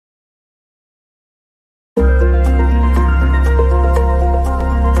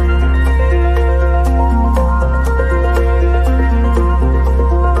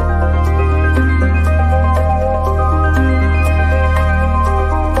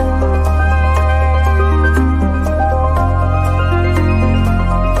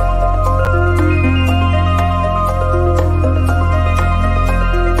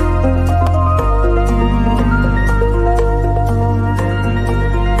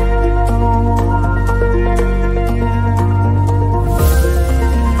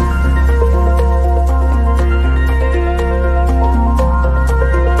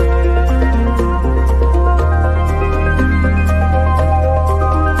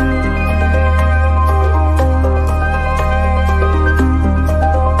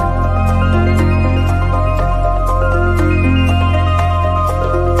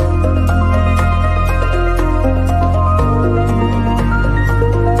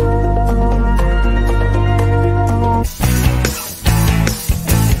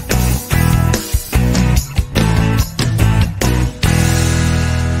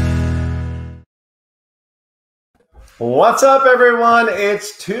What's up, everyone?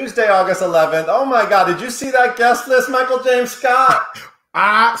 It's Tuesday, August 11th. Oh my God, did you see that guest list, Michael James Scott?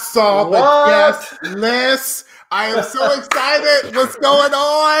 I saw the guest list. I am so excited. What's going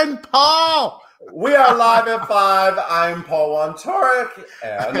on, Paul? We are live at 5. I'm Paul Wontorek,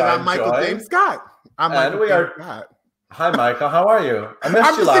 and I'm Michael James Scott. Scott. Hi, Michael. How are you? I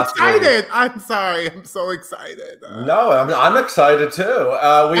missed you last excited. week. I'm sorry. I'm so excited. No, I'm excited too.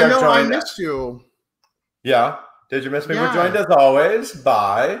 I missed you. Yeah. Did you miss me? Yeah. We're joined as always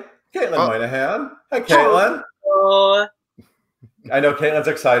by Caitlin Moynihan. Hi, Caitlin. Hello. I know Caitlin's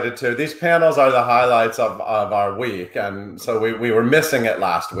excited too. These panels are the highlights of our week, and so we were missing it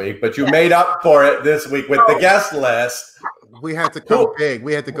last week, but you made up for it this week with the guest list. We had to go big.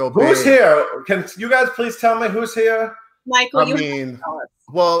 We had to go big. Who's here? Can you guys please tell me who's here? Michael,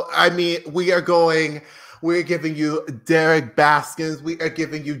 we're giving you Derrick Baskin. We are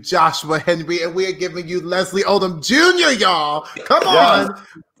giving you Joshua Henry, and we are giving you Leslie Odom Jr., y'all. Come on.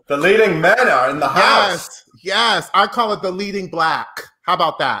 The leading men are in the house. Yes. I call it the leading black. How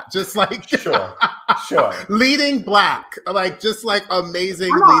about that? Just like sure. Leading black. Just like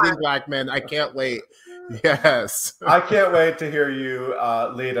amazing leading black men. I can't wait. Yes. I can't wait to hear you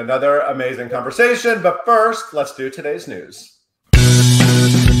lead another amazing conversation. But first, let's do today's news.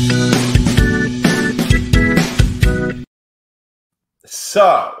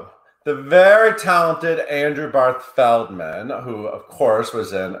 So, the very talented Andrew Barth Feldman, who of course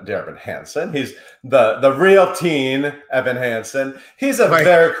was in Dear Evan Hansen, he's the real teen Evan Hansen. He's a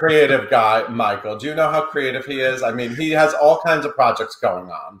very creative guy, Michael. Do you know how creative he is? I mean, he has all kinds of projects going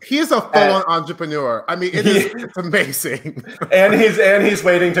on. He is a full-on entrepreneur. I mean, it's amazing. and he's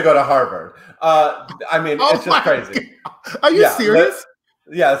waiting to go to Harvard. I mean, it's just crazy. God. Are you serious?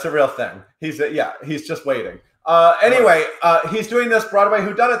 Yeah, it's a real thing. He's just waiting. Anyway, he's doing this Broadway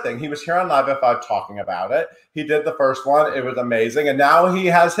whodunit thing. He was here on Live at 5 talking about it. He did the first one. It was amazing. And now he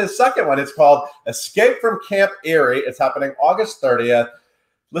has his second one. It's called Escape from Camp Erie. It's happening August 30th.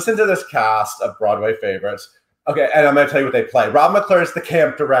 Listen to this cast of Broadway favorites. Okay, and I'm going to tell you what they play. Rob McClure is the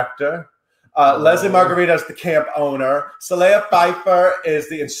camp director. Leslie Margarita is the camp owner. Saleha Pfeiffer is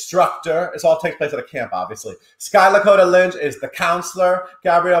the instructor. It all takes place at a camp, obviously. Sky Lakota Lynch is the counselor.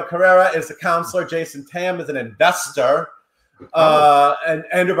 Gabrielle Carrera is the counselor. Jason Tam is an investor. And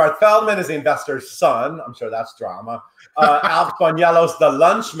Andrew Barth Feldman is the investor's son. I'm sure that's drama. Alf Boniello's the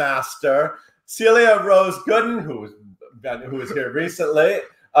lunch master. Celia Rose Gooden, who was here recently,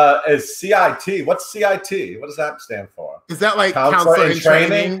 is CIT. What's CIT? What does that stand for? Is that like counselor in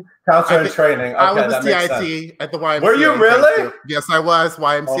training? Counselor in training. Okay, I was a CIT at the YMCA. Were you really? Yes, I was.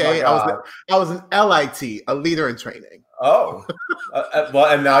 YMCA. I was an LIT, a leader in training. Oh, well,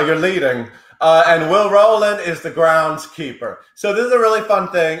 and now you're leading. And Will Rowland is the groundskeeper. So this is a really fun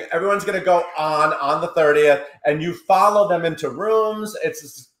thing. Everyone's going to go on the 30th, and you follow them into rooms.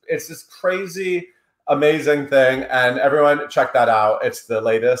 It's this crazy, amazing thing, and everyone check that out. It's the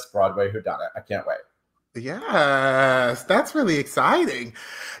latest Broadway whodunit. I can't wait. Yes, that's really exciting.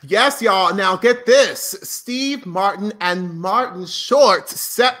 Yes, y'all. Now get this. Steve Martin and Martin Short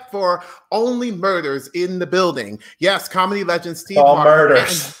set for Only Murders in the building. Yes, comedy legend Steve Martin.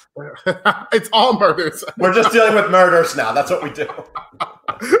 Murders. It's all murders. We're just dealing with murders now. That's what we do.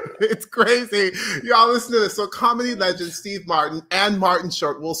 It's crazy. Y'all listen to this. So comedy legend Steve Martin and Martin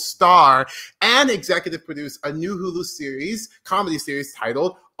Short will star and executive produce a new Hulu comedy series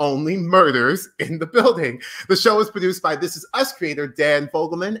titled Only Murders in the Building. The show was produced by This Is Us creator Dan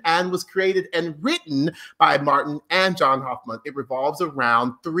Fogelman and was created and written by Martin and John Hoffman. It revolves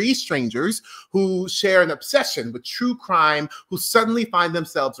around 3 strangers who share an obsession with true crime who suddenly find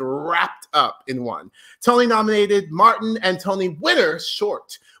themselves wrapped up in one. Tony-nominated Martin and Tony winner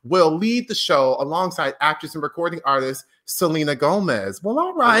Short will lead the show alongside actress and recording artist Selena Gomez. Well,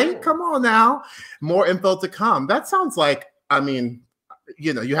 all right. Come on now. More info to come. That sounds like,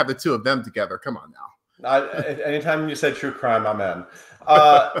 you have the two of them together. Come on now. Anytime you say true crime, I'm in.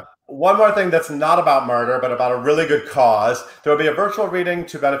 One more thing that's not about murder, but about a really good cause. There will be a virtual reading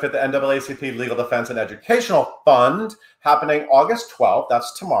to benefit the NAACP Legal Defense and Educational Fund happening August 12th.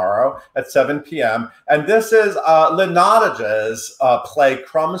 That's tomorrow at 7 p.m. And this is Lynn Nottage's play,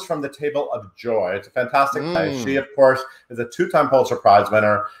 Crumbs from the Table of Joy. It's a fantastic play. She, of course, is a 2-time Pulitzer Prize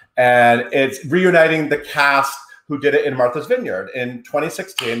winner. And it's reuniting the cast who did it in Martha's Vineyard. In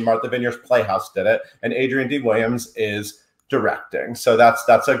 2016, Martha Vineyard's Playhouse did it, and Adrian D. Williams is directing. So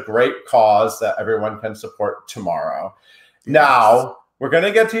that's a great cause that everyone can support tomorrow. Yes. Now, we're going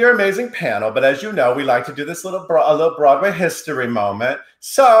to get to your amazing panel, but as you know, we like to do this little Broadway history moment.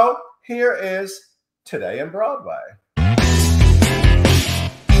 So here is Today in Broadway.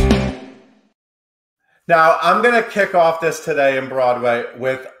 Now, I'm going to kick off this Today in Broadway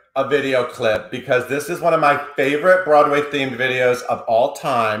with a video clip because this is one of my favorite Broadway-themed videos of all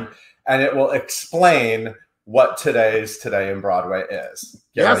time, and it will explain what today's Today in Broadway is.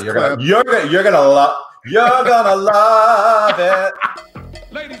 Yes, you're gonna love it.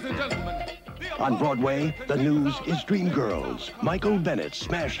 Ladies and gentlemen, on Broadway, the news is Dreamgirls, Michael Bennett's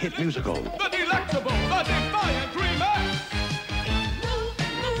smash hit musical. the delectable, the defiant dreamer.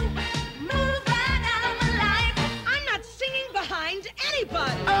 Move right out of my life. I'm not singing behind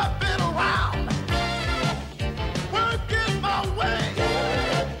anybody. I've been around, working my way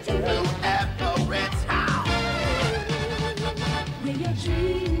through every town. We're your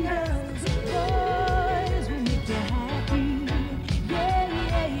dream girls, boys, we make you happy.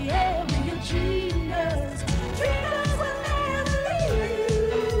 Yeah. We're your dream girls. Dream girls will never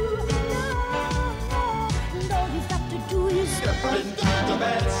leave you. No, all you've got to do is Step into the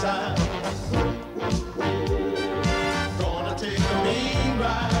bad side. Gonna take a mean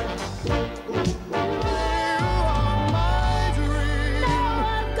ride. You are my dream. now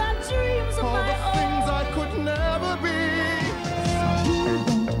I've got dreams of All the my things own. I could never be. You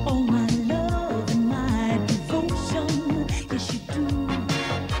want all my love and my devotion. Yes, you do. You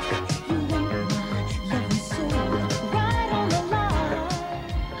want my love and soul right on the line.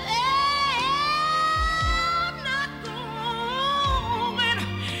 I'm not going.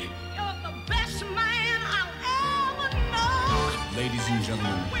 You're the best man I'll ever know. Ladies and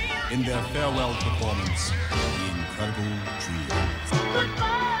gentlemen, in their farewell performance, The Incredible Dream.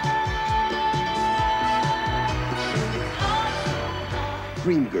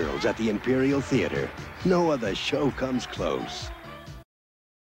 Dreamgirls at the Imperial Theater. No other show comes close.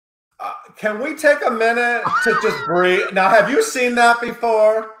 Can we take a minute to just breathe? Now, have you seen that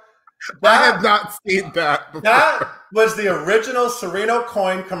before? I have not seen that before. That was the original Sereno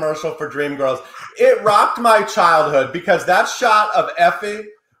coin commercial for Dreamgirls. It rocked my childhood because that shot of Effie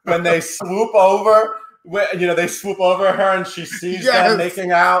when they swoop over, they swoop over her and she sees Yes. them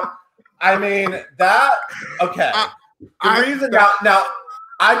making out. I mean, that, okay. Now,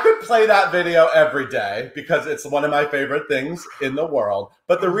 I could play that video every day because it's one of my favorite things in the world.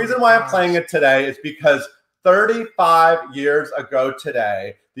 But the reason why I'm playing it today is because 35 years ago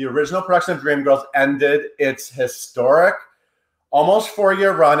today, the original production of Dreamgirls ended its historic, almost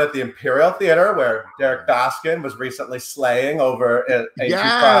 4-year run at the Imperial Theater, where Derrick Baskin was recently slaying over at A.T.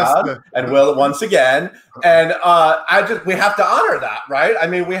 Crowd and will once again. And we have to honor that, right? I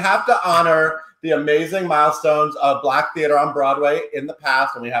mean, we have to honor the amazing milestones of Black theater on Broadway in the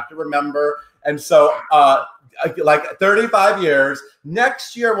past, and we have to remember. And so, like 35 years,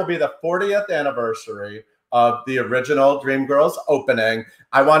 next year will be the 40th anniversary of the original Dreamgirls opening.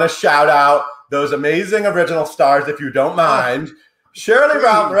 I want to shout out those amazing original stars, if you don't mind. Shirley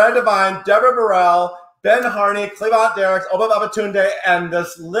Ralph, Miranda Devine, Deborah Burrell, Ben Harney, Cleavant Derrick, Oba Babatunde, and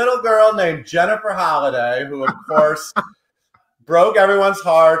this little girl named Jennifer Holliday, who, of course, broke everyone's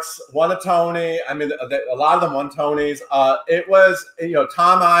hearts, won a Tony. I mean, a lot of them won Tonys. It was,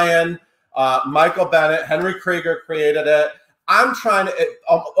 Tom Ian, Michael Bennett, Henry Krieger created it. I'm trying to,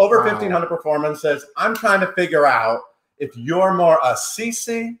 over 1,500 performances. I'm trying to figure out if you're more a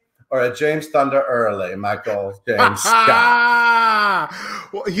Cece or a James Thunder Early, Michael James Scott.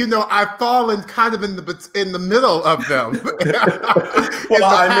 Well, I've fallen kind of in the middle of them.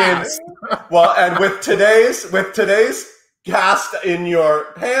 And with today's cast in your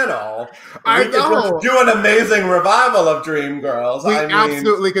panel, I we could just do an amazing revival of Dreamgirls. We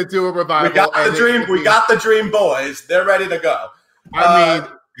absolutely could do a revival. We got the Dream Boys. They're ready to go. Yeah.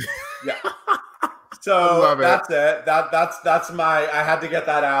 So that's it. That's I had to get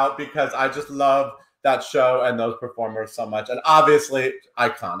that out because I just love that show and those performers so much, and obviously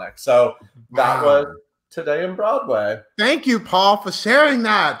iconic. So that was Today in Broadway. Thank you, Paul, for sharing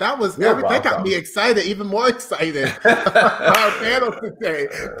that. That got me excited, even more excited. Our panel today.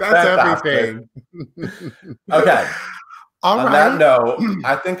 That's everything. Okay. On that note,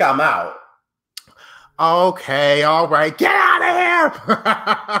 I think I'm out. Okay, all right. Get out of here.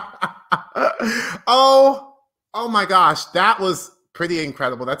 Oh my gosh, that was pretty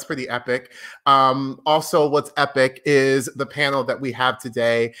incredible. That's pretty epic. Also, what's epic is the panel that we have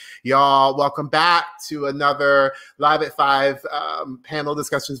today. Y'all, welcome back to another Live at 5 panel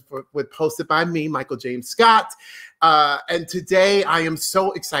discussions hosted by me, Michael James Scott. And today I am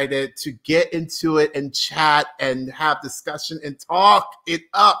so excited to get into it and chat and have discussion and talk it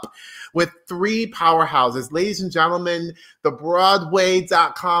up with 3 powerhouses. Ladies and gentlemen, the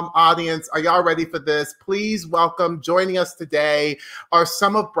Broadway.com audience, are y'all ready for this? Please welcome, joining us today are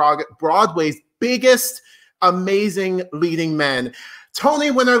some of Broadway's biggest, amazing leading men.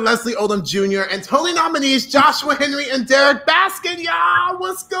 Tony winner Leslie Odom Jr. and Tony nominees Joshua Henry and Derrick Baskin. Y'all,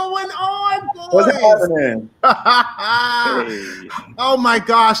 what's going on, boys? What's happening? Oh my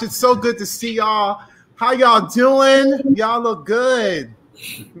gosh, it's so good to see y'all. How y'all doing? Y'all look good.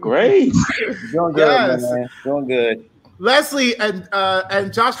 Great. Doing good, Yes. man. Doing good. Leslie and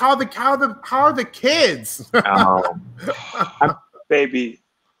Josh, how are the kids? Baby,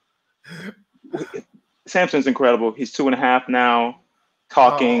 Samson's incredible. He's 2.5 now,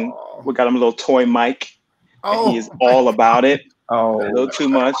 talking. Oh. We got him a little toy mic. Oh. And he is all about it. Oh, A little too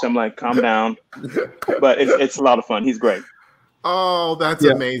much. I'm like, calm down. But it's a lot of fun. He's great. Oh, that's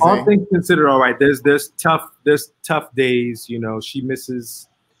Yeah, amazing. all things considered, all right. There's tough days. You know, she misses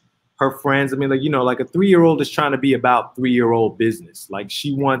her friends. I mean, like, you know, like a 3-year-old is trying to be about 3-year-old business. Like,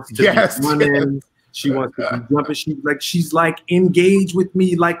 she wants to Yes, be running. She wants to be jumping. She's like engaged with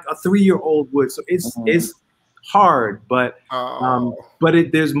me like a 3-year-old would. So it's hard, but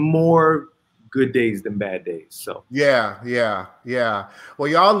there's more good days than bad days. So Yeah.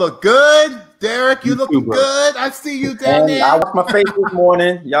 Well, y'all look good. Derrick, you looking bro. good. I see you down and there. I washed my face this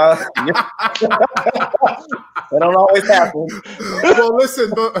morning, y'all. That don't always happen. Well,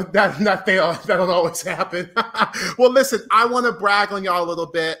 listen, but that don't always happen. Well, listen, I want to brag on y'all a little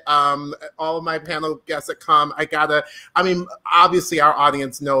bit. All of my panel guests that come, I mean, obviously our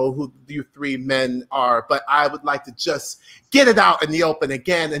audience know who you three men are, but I would like to just get it out in the open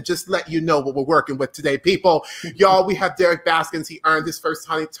again and just let you know what we're working with today, people. Y'all, we have Derrick Baskin. He earned his first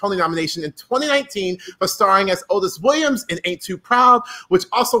Tony nomination in 2019 for starring as Otis Williams in Ain't Too Proud, which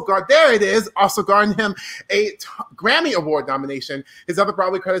also garnered him a Grammy Award nomination. His other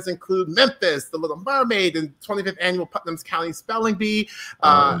Broadway credits include Memphis, The Little Mermaid, and 25th Annual Putnam's County Spelling Bee.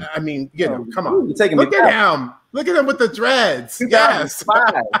 I mean, you know, come on. You're taking me Look at him. Look at him with the dreads. Yes.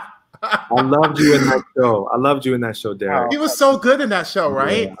 I loved you in that show. I loved you in that show, Derrick. He was so good in that show,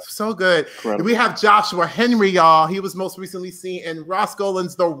 right? Yeah. So good. Incredible. We have Joshua Henry, y'all. He was most recently seen in Ross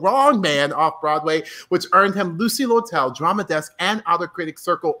Golan's The Wrong Man off Broadway, which earned him Lucy Lortel, Drama Desk, and Outer Critics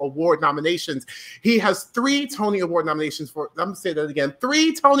Circle Award nominations. He has 3 Tony Award nominations for, I'm going to say that again,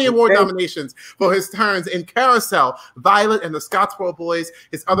 3 Tony Award nominations for his turns in Carousel, Violet, and the Scottsboro Boys.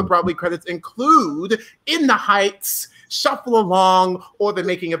 His other Broadway credits include In the Heights, Shuffle Along, or the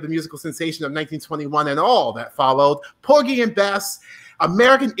making of the musical sensation of 1921 and all that followed, Porgy and Bess,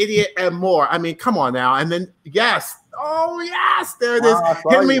 American Idiot, and more. I mean, come on now. And then, yes, there it is.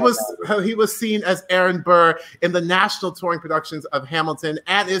 Henry was seen as Aaron Burr in the national touring productions of Hamilton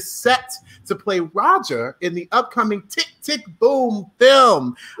and is set to play Roger in the upcoming Tick, Tick, Boom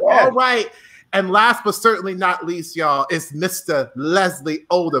film. Yes. All right. And last but certainly not least, y'all, is Mr. Leslie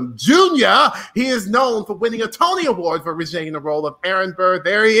Odom Jr. He is known for winning a Tony Award for originating the role of Aaron Burr.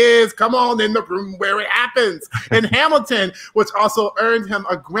 There he is. Come on, in the room where it happens in Hamilton, which also earned him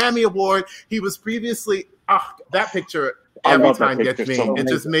a Grammy Award. He was previously that picture every time gets me. So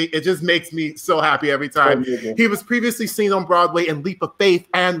It just makes me so happy every time. He was previously seen on Broadway in Leap of Faith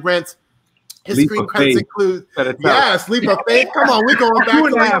and Rent. His Leap screen of credits Faith. include, Yes, Leap of Faith. Come on, we're going back to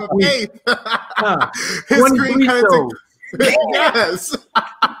Leap of Faith. His screen credits yes.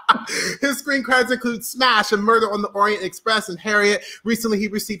 His screen credits include Smash and Murder on the Orient Express and Harriet. Recently, he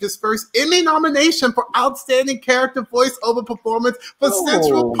received his first Emmy nomination for Outstanding Character Voice-Over Performance for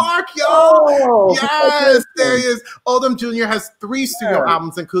Central Park, y'all. Yes, there he is. Odom Jr. has 3 studio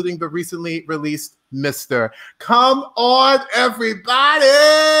albums, including the recently released Mr. Come on,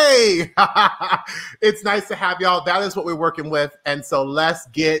 everybody. It's nice to have y'all. That is what we're working with. And so let's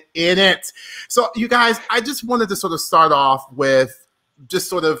get in it. So you guys, I just wanted to sort of start off with just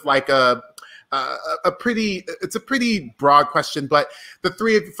sort of like a pretty broad question, but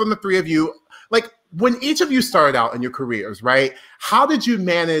from the three of you, like when each of you started out in your careers, right? How did you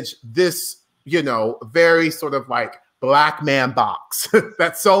manage this, you know, very sort of like black man box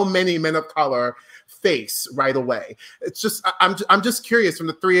that so many men of color face right away? It's just I'm just curious from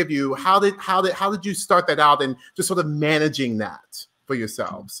the three of you, how did you start that out and just sort of managing that for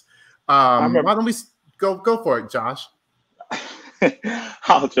yourselves? Why don't we go for it, Josh?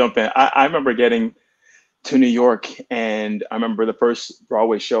 I'll jump in. I remember getting to New York, and I remember the first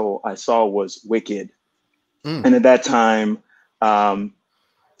Broadway show I saw was Wicked. And at that time, Taye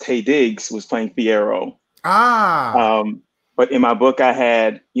Diggs was playing Fiyero. But in my book, I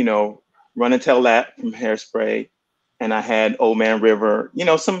had, you know, Run and Tell That from Hairspray, and I had Old Man River, you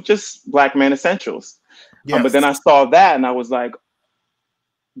know, some just black man essentials. Yes. But then I saw that, and I was like,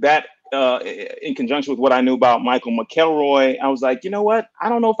 that in conjunction with what I knew about Michael McElroy, I was like, you know what? I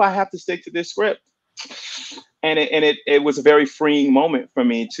don't know if I have to stick to this script. And it was a very freeing moment for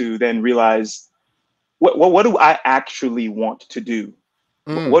me to then realize what do I actually want to do?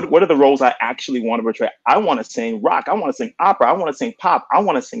 What are the roles I actually want to portray? I want to sing rock. I want to sing opera. I want to sing pop. I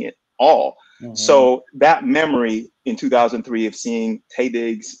want to sing it all. So that memory in 2003 of seeing Taye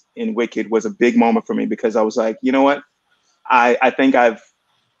Diggs in Wicked was a big moment for me, because I was like, you know what? I think I've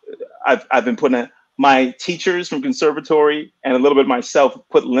been putting my teachers from conservatory and a little bit myself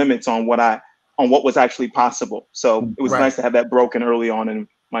put limits on what was actually possible. So it was nice to have that broken early on in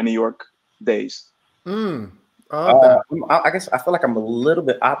my New York days. I guess I feel like I'm a little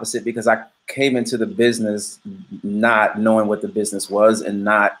bit opposite, because I came into the business not knowing what the business was and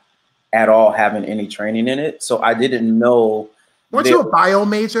not at all having any training in it. So I didn't know. Weren't you a bio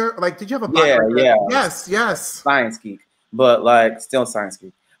major? Like, did you have a bio? Yeah. Yes. Science geek, but like still science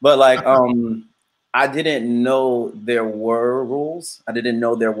geek. But like, I didn't know there were rules. I didn't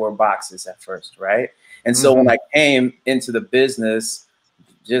know there were boxes at first, right? And so when I came into the business,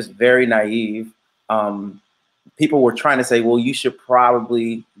 just very naive, people were trying to say, well, you should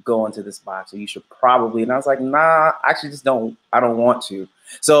probably go into this box, or you should probably, and I was like, nah, I actually just I don't want to.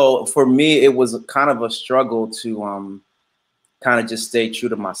 So for me, it was kind of a struggle to kind of just stay true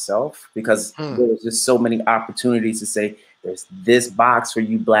to myself, because there was just so many opportunities to say, there's this box for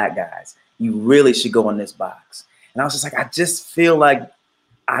you Black guys. You really should go in this box. And I was just like, I just feel like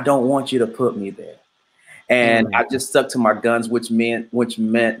I don't want you to put me there. And I just stuck to my guns, which meant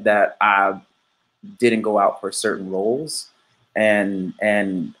that I didn't go out for certain roles, and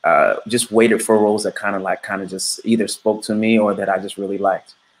just waited for roles that kind of just either spoke to me or that I just really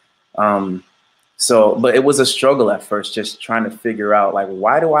liked. But it was a struggle at first, just trying to figure out, like,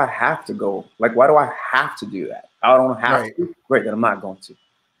 why do I have to go? Like, why do I have to do that? I don't have to. Great, then I'm not going to.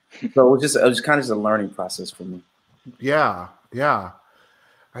 So it was kind of just a learning process for me. Yeah. I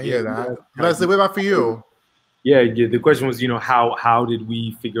hear that. Leslie, what about for you? Yeah. The question was, how did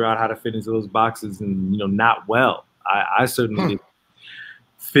we figure out how to fit into those boxes? And, not well. I certainly didn't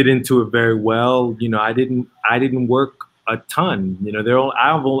fit into it very well. I didn't work a ton.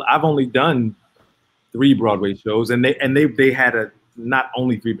 I've only done 3 Broadway shows, and they had not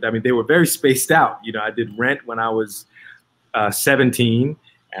only 3, but I mean, they were very spaced out. I did Rent when I was 17.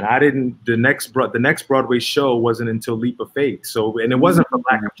 And the next Broadway show wasn't until Leap of Faith. So, and it wasn't for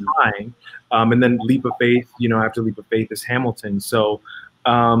lack of trying. And then Leap of Faith, after Leap of Faith is Hamilton. So,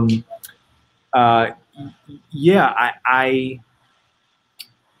 I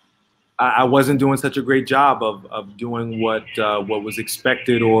wasn't doing such a great job of doing what was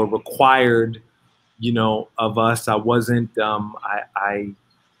expected or required, of us. I wasn't, I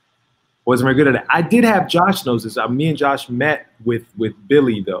wasn't very good at it. I did have Josh knows this. Me and Josh met with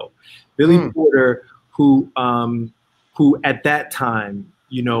Billy, though. Billy Porter, who at that time,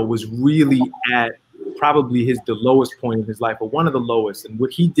 was really at probably the lowest point in his life, or one of the lowest. And what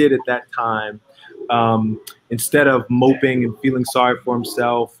he did at that time, instead of moping and feeling sorry for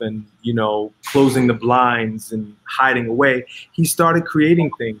himself and, closing the blinds and hiding away, he started creating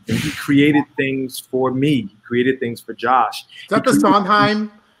things. And he created things for me. He created things for Josh. Is that the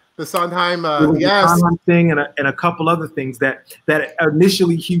Sondheim? The Sondheim, yes, the Sondheim thing, and a couple other things that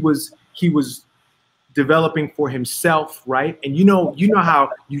initially he was developing for himself, right? And you know how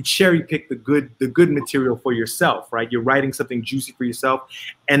you cherry pick the good material for yourself, right? You're writing something juicy for yourself,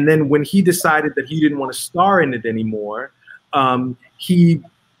 and then when he decided that he didn't want to star in it anymore, he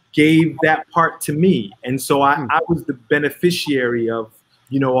gave that part to me, and so I was the beneficiary of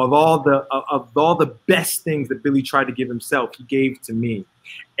all the best things that Billy tried to give himself. He gave to me.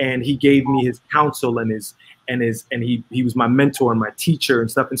 And he gave me his counsel and he was my mentor and my teacher and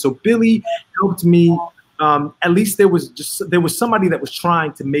stuff. And so Billy helped me. At least there was somebody that was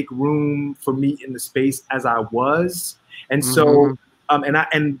trying to make room for me in the space as I was. And so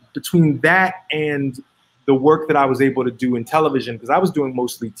and between that and the work that I was able to do in television, because I was doing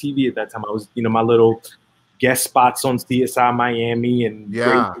mostly TV at that time. I was, my little guest spots on CSI Miami and Grey's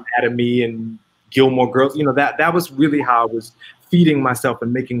Anatomy and Gilmore Girls. That was really how I was feeding myself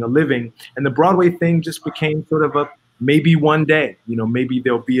and making a living. And the Broadway thing just became sort of maybe one day, maybe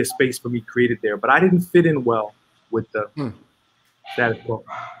there'll be a space for me created there. But I didn't fit in well with the status quo.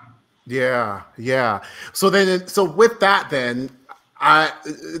 Yeah. So with that, then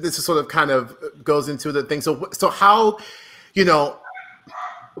this is sort of kind of goes into the thing. So how,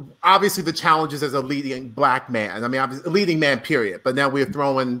 obviously the challenges as a leading Black man. I mean, obviously a leading man, period. But now we're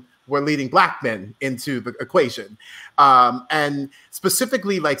leading Black men into the equation. And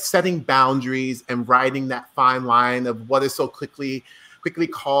specifically like setting boundaries and riding that fine line of what is so quickly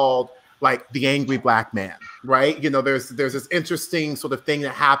called like the angry Black man, right? There's this interesting sort of thing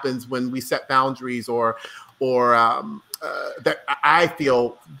that happens when we set boundaries or that I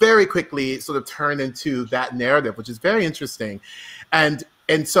feel very quickly sort of turn into that narrative, which is very interesting. And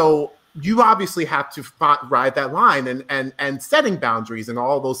And so you obviously have to ride that line and setting boundaries and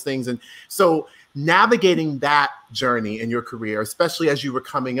all those things. And so navigating that journey in your career, especially as you were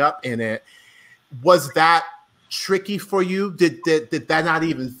coming up in it, was that tricky for you? Did that not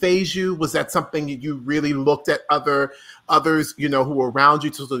even phase you? Was that something that you really looked at others, you know, who were around you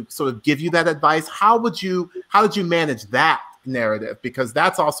to sort of give you that advice? How did you manage that narrative? Because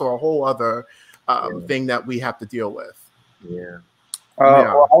that's also a whole other thing that we have to deal with. Yeah.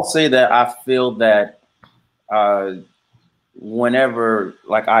 Well, I'll say that I feel that whenever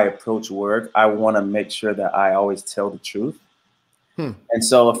like I approach work, I want to make sure that I always tell the truth. And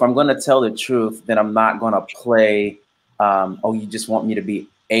so if I'm going to tell the truth, then I'm not going to play, oh, you just want me to be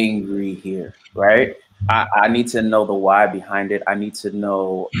angry here, right? I need to know the why behind it. I need to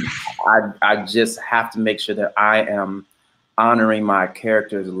know, I just have to make sure that I am honoring my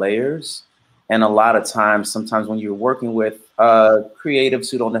character's layers. And a lot of times, sometimes when you're working with creatives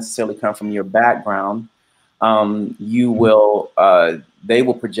who don't necessarily come from your background, you will, they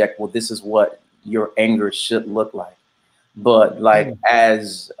will project, well, this is what your anger should look like. But like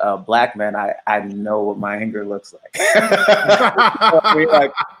as a Black man, I know what my anger looks like.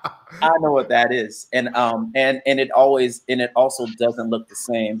 Like I know what that is, and it also doesn't look the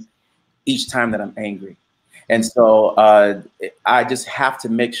same each time that I'm angry. And so I just have to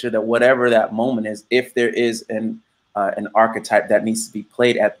make sure that whatever that moment is, if there is an archetype that needs to be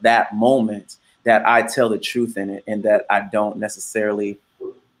played at that moment, that I tell the truth in it, and that I don't necessarily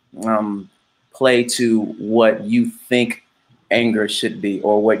play to what you think anger should be,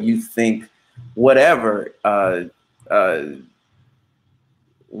 or what you think, whatever the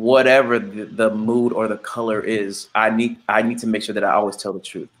mood or the color is. I need to make sure that I always tell the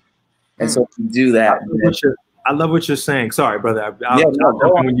truth. And so to do that, I love what you're saying. Sorry, brother.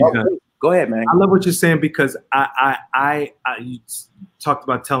 Go ahead, man. I love what you're saying, because you talked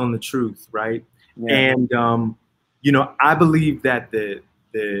about telling the truth, right? Yeah. And you know, I believe that the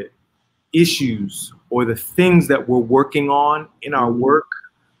issues or the things that we're working on in our work,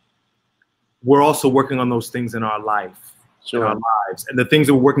 we're also working on those things in our life, in our lives. And the things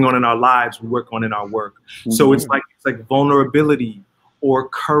that we're working on in our lives, we work on in our work. So it's like vulnerability or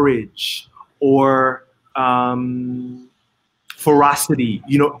courage or ferocity,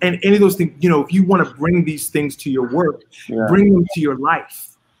 you know, and any of those things. You know, if you want to bring these things to your work, bring them to your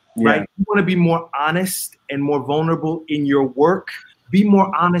life, right? You want to be more honest and more vulnerable in your work, be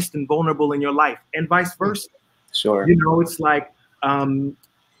more honest and vulnerable in your life, and vice versa. Sure. You know, it's like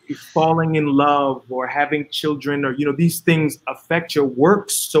falling in love or having children, or, you know, these things affect your work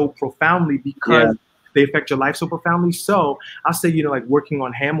so profoundly because they affect your life so profoundly. So I'll say, you know, like working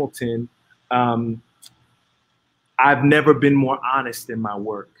on Hamilton, I've never been more honest in my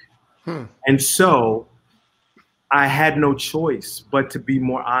work. And so I had no choice but to be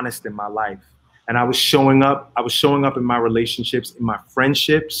more honest in my life. And I was showing up in my relationships, in my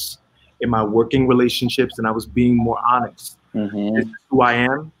friendships, in my working relationships, and I was being more honest. This is who I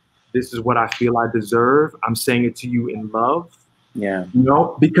am. This is what I feel I deserve. I'm saying it to you in love. Yeah. You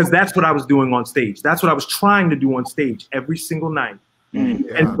know, because that's what I was doing on stage. That's what I was trying to do on stage every single night.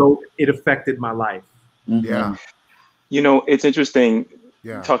 And so it affected my life. Yeah. You know, it's interesting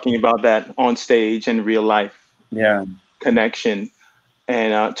talking about that on stage and real life connection.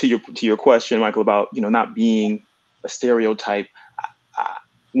 And to your question, Michael, about, you know, not being a stereotype.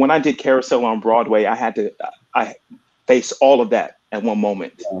 When I did Carousel on Broadway, I faced all of that at one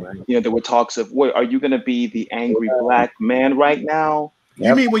moment. You know, there were talks of, "What are you going to be the angry Black man right now?"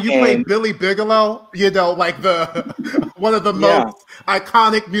 You mean when you played Billy Bigelow? You know, like the one of the most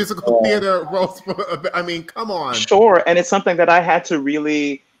iconic musical theater roles. I mean, come on. Sure, and it's something that I had to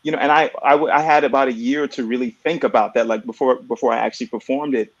really, you know, and I had about a year to really think about that, like before I actually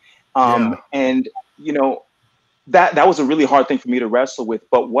performed it. And you know, that was a really hard thing for me to wrestle with.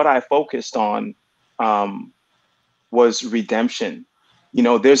 But what I focused on was redemption. You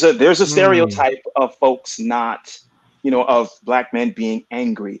know, there's a stereotype of folks not, you know, of Black men being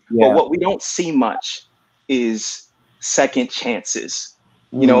angry. But what we don't see much is second chances.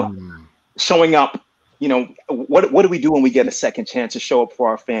 You know, showing up. You know, what do we do when we get a second chance to show up for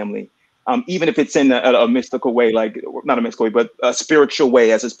our family? Even if it's in a mystical way, like not a mystical way, but a spiritual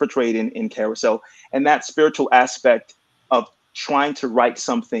way, as it's portrayed in Carousel. And that spiritual aspect of trying to write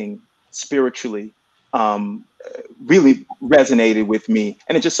something spiritually really resonated with me.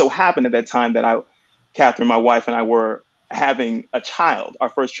 And it just so happened at that time that Catherine, my wife, and I were having a child, our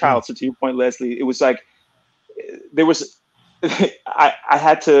first child. So to your point, Leslie, it was like there was. I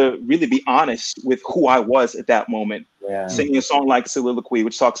had to really be honest with who I was at that moment. Singing a song like Soliloquy,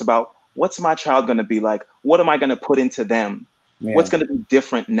 which talks about what's my child going to be like? What am I going to put into them? What's going to be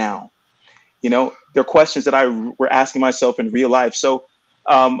different now? You know, they're questions that I were asking myself in real life. So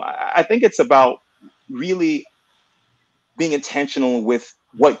I think it's about really being intentional with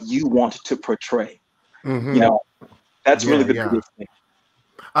what you want to portray. Mm-hmm. You know, that's really the biggest thing.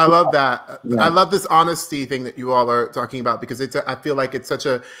 I love that. Yeah. I love this honesty thing that you all are talking about, because I feel like it's such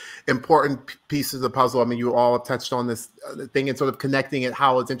a important piece of the puzzle. I mean, you all have touched on this thing and sort of connecting it,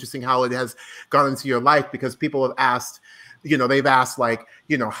 how it's interesting how it has gone into your life, because people have asked, you know, they've asked like,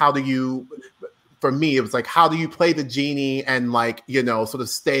 you know, how do you, for me, it was like, how do you play the genie and like, you know, sort of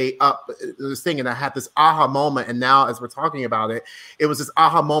stay up this thing. And I had this aha moment. And now as we're talking about it, it was this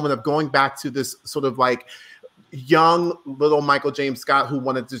aha moment of going back to this sort of like young little Michael James Scott who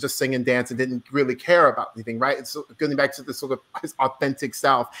wanted to just sing and dance and didn't really care about anything, right? It's so getting back to this sort of his authentic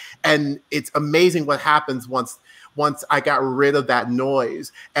self. And it's amazing what happens once I got rid of that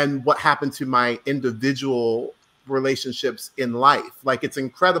noise and what happened to my individual relationships in life. Like, it's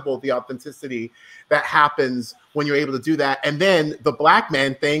incredible the authenticity that happens when you're able to do that. And then the black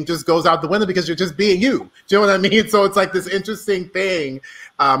man thing just goes out the window because you're just being you. Do you know what I mean? So it's like this interesting thing.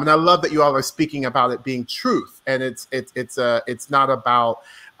 And I love that you all are speaking about it being truth. And it's not about,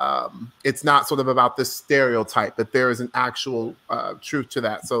 it's not sort of about this stereotype, but there is an actual truth to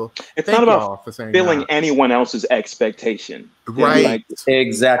that. So it's thank not you about all for saying filling that. anyone else's expectation. Right. Like,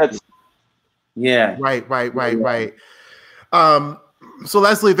 Exactly. Yeah. Right. So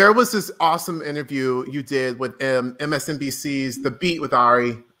Leslie, there was this awesome interview you did with MSNBC's The Beat with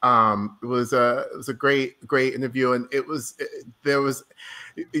Ari. It was a great interview, and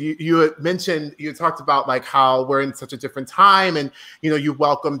you had mentioned, you talked about like how we're in such a different time, and you know, you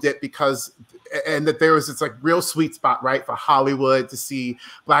welcomed it because, and that there was this like real sweet spot, right, for Hollywood to see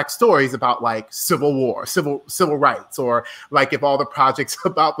black stories about like civil war, civil rights, or like if all the projects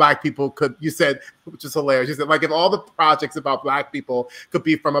about black people could, you said, which is hilarious, you said like if all the projects about black people could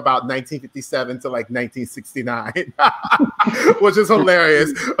be from about 1957 to like 1969, which is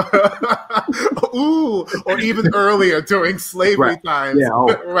hilarious. Ooh, or even earlier during slavery times. Yeah.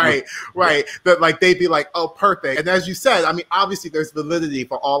 Oh. Right. That like they'd be like, oh, perfect. And as you said, I mean, obviously there's validity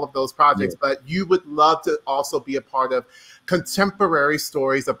for all of those projects, but you would love to also be a part of contemporary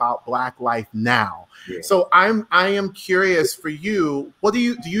stories about Black life now. Yeah. So I am curious for you, what do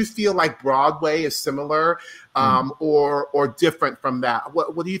you feel like Broadway is similar or different from that?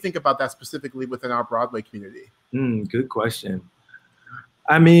 What do you think about that specifically within our Broadway community? Good question.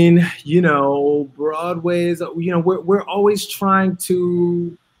 I mean, you know, Broadway is, you know, we're always trying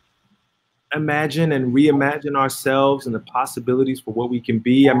to imagine and reimagine ourselves and the possibilities for what we can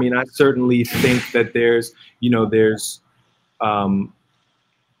be. I mean, I certainly think that there's the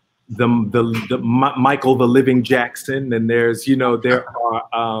Michael the Living Jackson, and there's, you know, there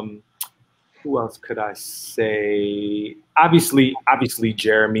are who else could I say? Obviously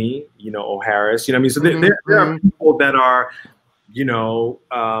Jeremy, you know, O'Harris, you know what I mean? So there are people that are, you know,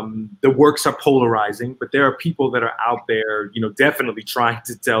 the works are polarizing, but there are people that are out there, you know, definitely trying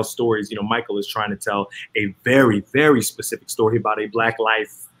to tell stories. You know, Michael is trying to tell a very, very specific story about a Black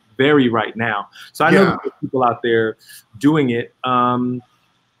life very right now. So I know there are people out there doing it.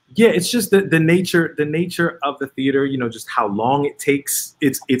 Yeah, it's just the nature of the theater, you know, just how long it takes.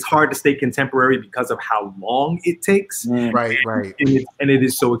 It's hard to stay contemporary because of how long it takes. Right. And it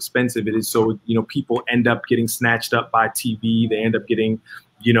is so expensive. It is so, you know, people end up getting snatched up by TV. They end up getting,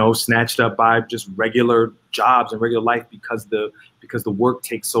 you know, snatched up by just regular jobs and regular life because the work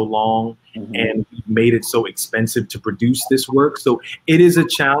takes so long and we've made it so expensive to produce this work. So it is a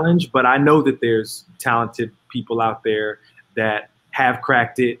challenge, but I know that there's talented people out there that have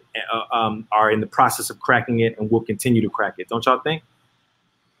cracked it, are in the process of cracking it, and will continue to crack it. Don't y'all think?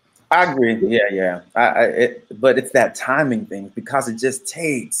 I agree. Yeah. But it's that timing thing, because it just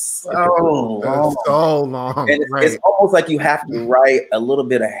takes so long. And it's almost like you have to write a little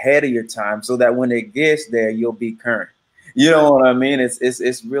bit ahead of your time so that when it gets there, you'll be current. You know what I mean?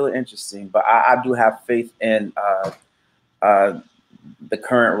 It's really interesting. But I do have faith in the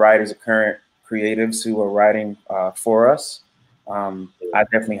current writers, the current creatives who are writing for us. I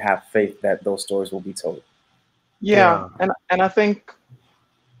definitely have faith that those stories will be told. Yeah. And I think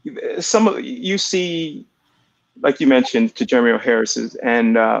some of you see, like you mentioned, to Jeremy O'Harris's,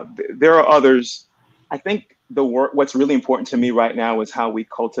 and there are others. I think what's really important to me right now is how we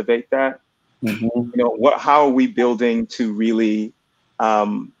cultivate that. You know, how are we building to really,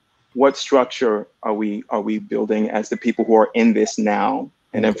 what structure are we building as the people who are in this now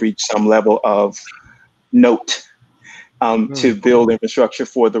and have reached some level of note to build infrastructure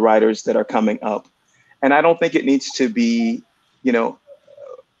for the writers that are coming up. And I don't think it needs to be, you know,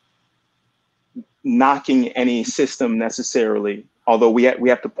 knocking any system necessarily, although we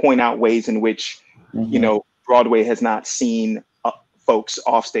have to point out ways in which, you know, Broadway has not seen folks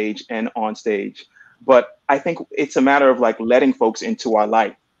off stage and on stage. But I think it's a matter of like letting folks into our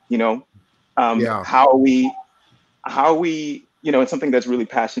life, you know. How are we, you know, it's something that's really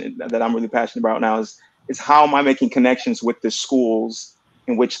passionate, that I'm really passionate about now is how am I making connections with the schools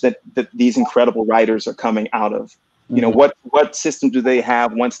in which these incredible writers are coming out of? You know, what system do they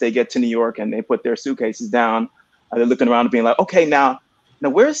have once they get to New York and they put their suitcases down? They're looking around and being like, okay, now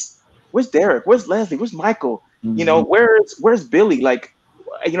where's Derrick? Where's Leslie? Where's Michael? You know, where's Billy? Like,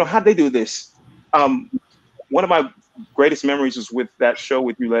 you know, how'd they do this? One of my greatest memories was with that show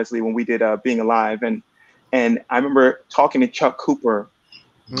with you, Leslie, when we did Being Alive. And I remember talking to Chuck Cooper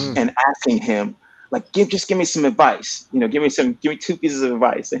and asking him, like, just give me some advice. You know, give me 2 pieces of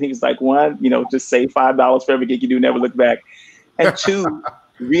advice. And he was like, 1, you know, just save $5 for every gig you do, never look back. And 2,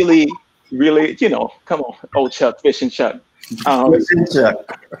 really, you know, come on, old Chuck, Fish and Chuck.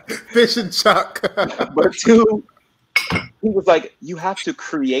 Fish and Chuck. But 2, he was like, you have to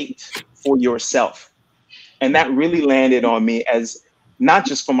create for yourself. And that really landed on me as not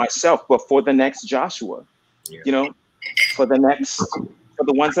just for myself, but for the next Joshua, you know, for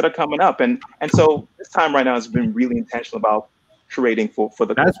the ones that are coming up. And so this time right now has been really intentional about curating for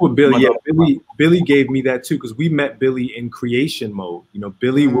the. That's what Billy, Billy gave me that too, because we met Billy in creation mode. You know,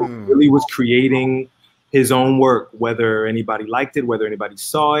 Billy was creating his own work, whether anybody liked it, whether anybody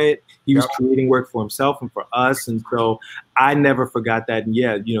saw it. He was creating work for himself and for us. And so I never forgot that. And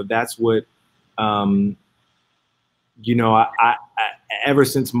yeah, you know, that's what, you know, I ever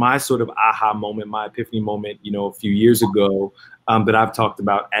since my sort of aha moment, my epiphany moment, you know, a few years ago, that I've talked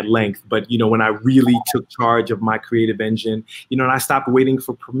about at length. But, you know, when I really took charge of my creative engine, you know, and I stopped waiting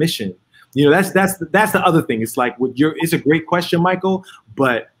for permission. You know, that's the other thing. It's like, it's a great question, Michael,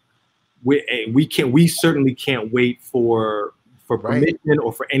 but we certainly can't wait for permission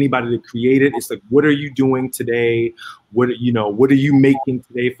or for anybody to create it. It's like, what are you doing today? What are you making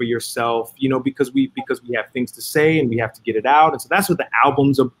today for yourself? You know, because we have things to say and we have to get it out. And so that's what the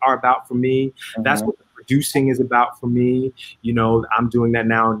albums are about for me. That's what the producing is about for me. You know, I'm doing that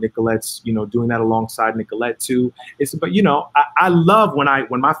now. Nicolette's, you know, doing that alongside Nicolette too. It's about, you know, I love when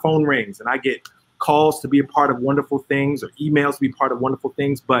my phone rings and I get calls to be a part of wonderful things or emails to be part of wonderful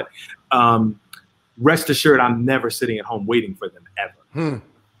things. But rest assured, I'm never sitting at home waiting for them ever.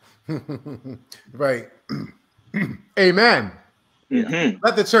 Right. Amen.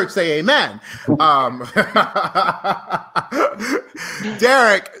 Let the church say amen.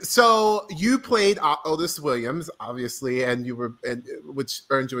 Derrick, so you played Otis Williams, obviously, and which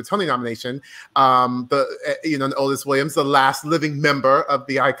earned you a Tony nomination. Otis Williams, the last living member of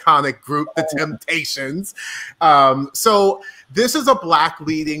the iconic group, The Temptations. So this is a Black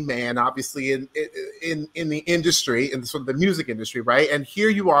leading man, obviously, in the industry, in sort of the music industry, right? And here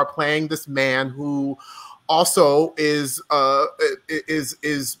you are playing this man who also is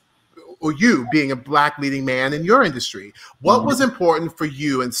you being a Black leading man in your industry. What was important for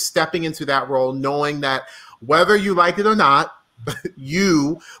you in stepping into that role, knowing that whether you liked it or not,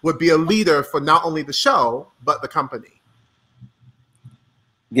 you would be a leader for not only the show, but the company?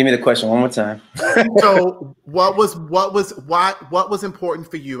 Give me the question one more time. So what was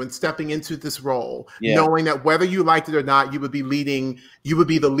important for you in stepping into this role, knowing that whether you liked it or not, you would be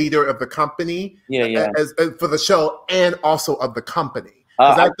the leader of the company as for the show and also of the company?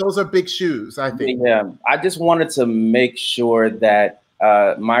 Those are big shoes, I think. Yeah, I just wanted to make sure that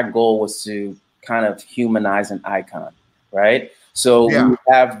my goal was to kind of humanize an icon, right? So we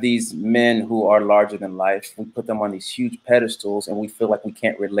have these men who are larger than life. We put them on these huge pedestals and we feel like we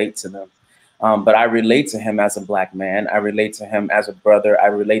can't relate to them. But I relate to him as a Black man. I relate to him as a brother. I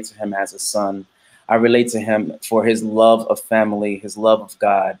relate to him as a son. I relate to him for his love of family, his love of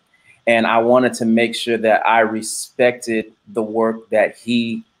God. And I wanted to make sure that I respected the work that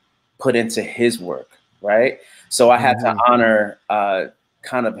he put into his work, right? So I had to honor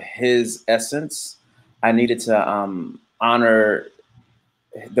kind of his essence. I needed to honor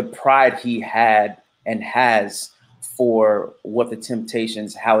the pride he had and has for what the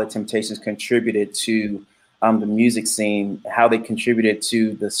Temptations, how the Temptations contributed to the music scene, how they contributed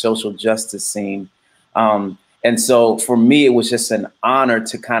to the social justice scene. And so for me, it was just an honor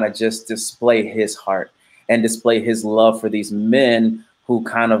to kind of just display his heart and display his love for these men who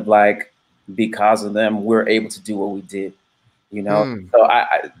kind of like, because of them, we're able to do what we did, you know? So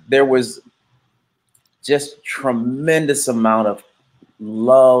there was just tremendous amount of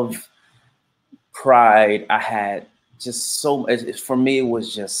love, pride. I had just so much. For me, it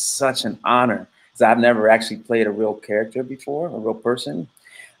was just such an honor because I've never actually played a real character before, a real person.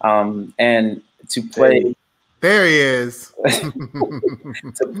 And to play. There he is.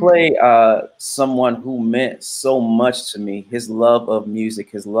 To play someone who meant so much to me, his love of music,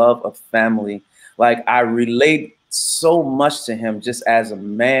 his love of family. Like, I relate so much to him just as a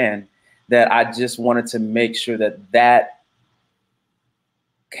man that I just wanted to make sure that that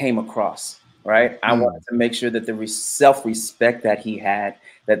came across, right? I wanted to make sure that the self-respect that he had,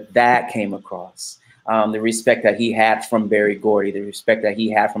 that came across. The respect that he had from Berry Gordy, the respect that he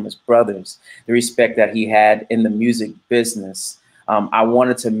had from his brothers, the respect that he had in the music business. I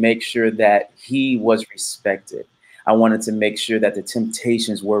wanted to make sure that he was respected. I wanted to make sure that the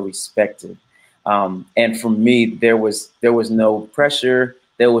Temptations were respected. And for me, there was no pressure.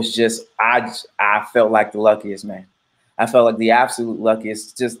 There was just, I felt like the luckiest man. I felt like the absolute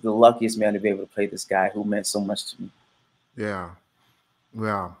luckiest, just the luckiest man to be able to play this guy who meant so much to me. Yeah.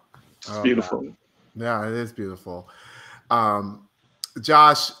 Wow. It's beautiful. Man. Yeah, it is beautiful.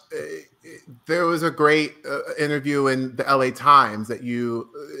 Josh, there was a great interview in the LA Times that you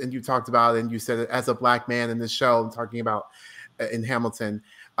talked about, and you said it as a Black man in this show, I'm talking about in Hamilton.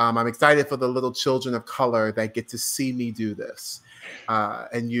 I'm excited for the little children of color that get to see me do this.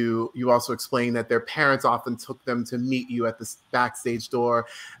 And you also explained that their parents often took them to meet you at the backstage door.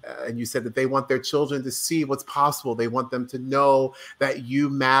 And you said that they want their children to see what's possible. They want them to know that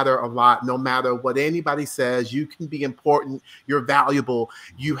you matter a lot. No matter what anybody says, you can be important. You're valuable.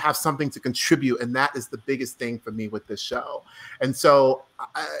 You have something to contribute. And that is the biggest thing for me with this show. And so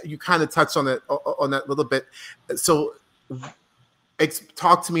you kind of touched on that a little bit. So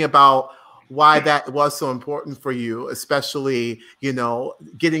talk to me about why that was so important for you, especially, you know,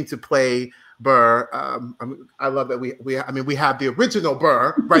 getting to play Burr. I love that we have the original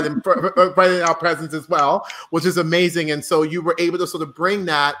Burr right in our presence as well, which is amazing. And so you were able to sort of bring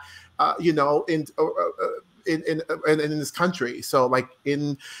that, you know, in this country. So like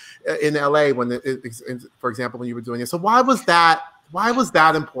in LA, when for example, when you were doing it. So why was that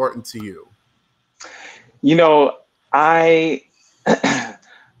important to you? You know, I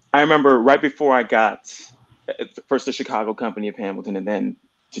remember right before I got first the Chicago company of Hamilton and then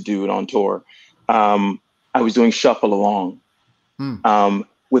to do it on tour, I was doing Shuffle Along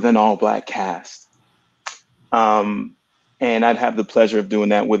with an all-Black cast. And I'd have the pleasure of doing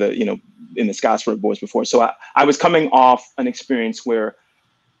that with in the Scottsburg Boys before. So I was coming off an experience where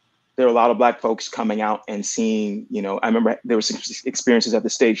there were a lot of Black folks coming out and seeing, I remember there were some experiences at the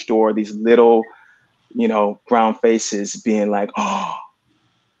stage door, these little, brown faces being like, oh,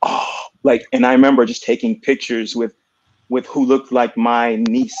 like, and I remember just taking pictures with who looked like my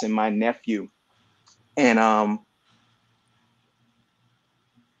niece and my nephew. And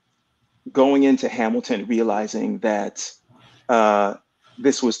going into Hamilton, realizing that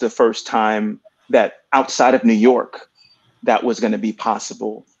this was the first time that outside of New York, that was going to be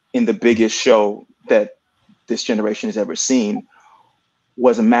possible in the biggest show that this generation has ever seen,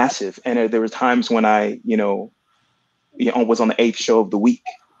 was massive. And there were times when I, was on the 8th show of the week.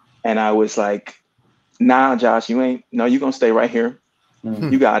 And I was like, nah, Josh, you're going to stay right here.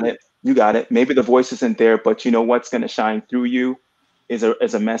 You got it. You got it. Maybe the voice isn't there, but you know what's going to shine through you is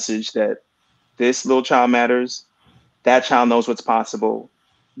a message that this little child matters. That child knows what's possible.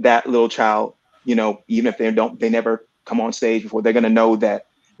 That little child, even if they never come on stage before, they're going to know that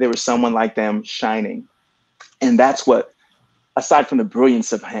there was someone like them shining. And that's what, aside from the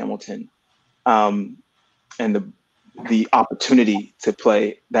brilliance of Hamilton, and the opportunity to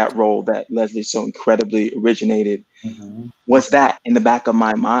play that role that Leslie so incredibly originated, was that in the back of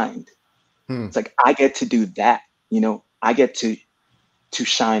my mind. It's like, I get to do that, I get to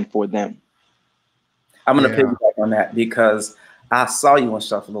shine for them. I'm going to piggyback on that because I saw you on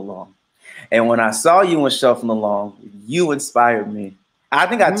Shuffle Along. And when I saw you on Shuffle Along, you inspired me. I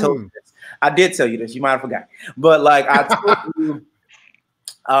think I told you this. I did tell you this. You might have forgot. But like I told you,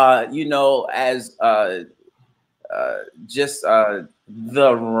 as just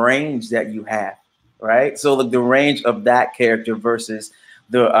the range that you have, right? So like the range of that character versus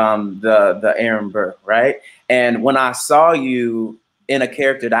the Aaron Burr, right? And when I saw you in a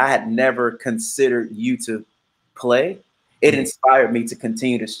character that I had never considered you to play, it inspired me to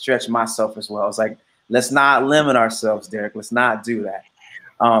continue to stretch myself as well. I was like, let's not limit ourselves, Derrick. Let's not do that.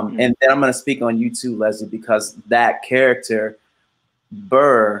 And then I'm going to speak on you too, Leslie, because that character,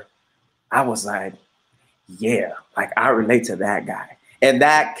 Burr, I was like, yeah, like I relate to that guy. And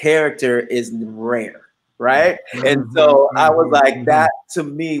that character is rare, right? And so I was like, that to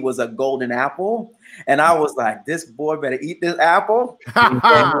me was a golden apple. And I was like, this boy better eat this apple.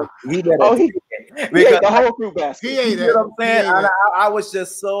 He better take it. He ate the whole fruit basket. He ate it. You know what I'm saying? I was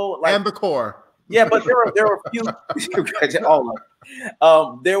just so like, and the core. Yeah, but there were a few.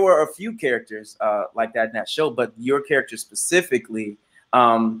 There were a few characters like that in that show, but your character specifically,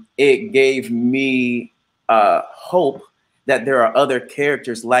 it gave me hope that there are other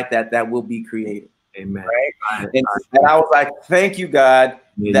characters like that that will be created. Amen. Right? And I was like, thank you, God,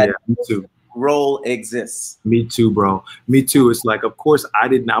 that me too. Role exists. Me too, bro. Me too. It's like, of course, I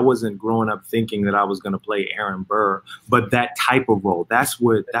wasn't growing up thinking that I was going to play Aaron Burr, but that type of role, that's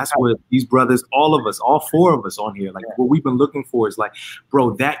what these brothers, all of us, all four of us on here, like what we've been looking for is like,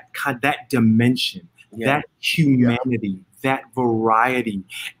 bro, that dimension, that humanity, that variety.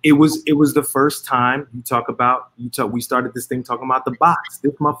 It was the first time we started this thing talking about the box.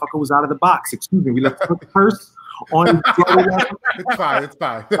 This motherfucker was out of the box. Excuse me. We left the first on. It's fine. It's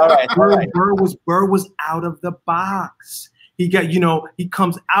fine. All right. Burr was out of the box. He got, he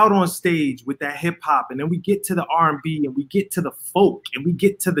comes out on stage with that hip hop, and then we get to the R&B, and we get to the folk, and we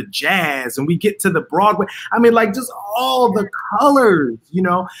get to the jazz, and we get to the Broadway. I mean, like just all the colors,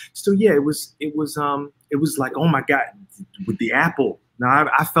 So yeah, it was like, oh my God, with the apple. Now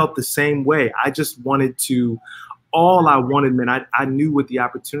I felt the same way. I just wanted to, all I wanted, man. I knew what the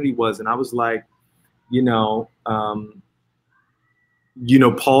opportunity was, and I was like,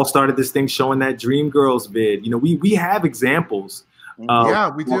 Paul started this thing showing that Dreamgirls vid. We have examples. Yeah,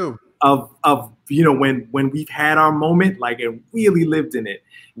 we do. Of when we've had our moment, like, and really lived in it.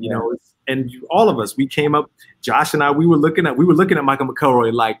 And all of us, we came up. Josh and I, we were looking at Michael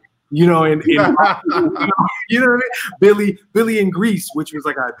McElroy, like, you know what I mean? Billy in Grease, which was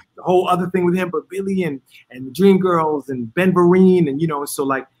like a whole other thing with him, but Billy and Dreamgirls and Ben Vereen, and so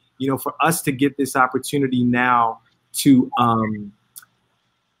like, for us to get this opportunity now to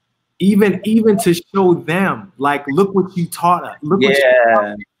even to show them, like, look what you taught us. Look what you taught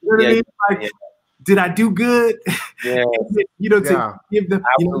us. You know what I mean? Like, did I do good? Yeah. To give them,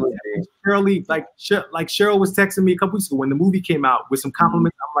 Cheryl, like Cheryl was texting me a couple weeks ago when the movie came out with some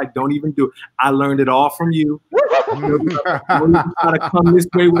compliments. I'm like, don't even do it. I learned it all from you. Don't even try to come this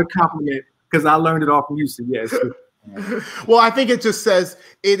way with a compliment because I learned it all from you. So yes. Well, I think it just says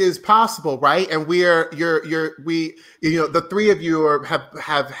it is possible, right? And the three of you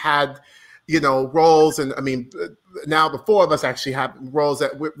have had, roles, and I mean, now the four of us actually have roles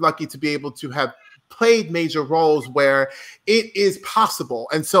that we're lucky to be able to have played major roles where it is possible.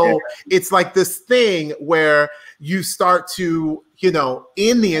 And so it's like this thing where you start to,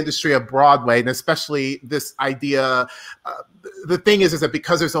 in the industry of Broadway, and especially this idea, the thing is that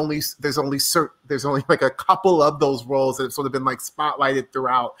because there's only like a couple of those roles that have sort of been like spotlighted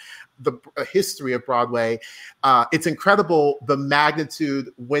throughout the history of Broadway, it's incredible the magnitude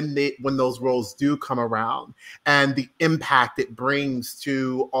when those roles do come around and the impact it brings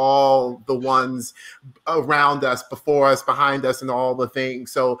to all the ones around us, before us, behind us, and all the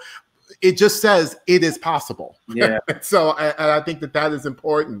things. So it just says it is possible. Yeah. So I think that is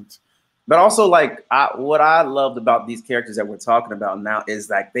important. But also, like, what I loved about these characters that we're talking about now is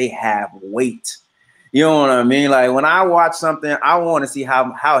like they have weight. You know what I mean? Like when I watch something, I want to see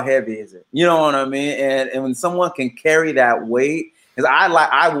how heavy is it. You know what I mean? And when someone can carry that weight, because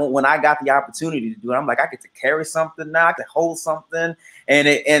when I got the opportunity to do it, I'm like, I get to carry something now, I can hold something, and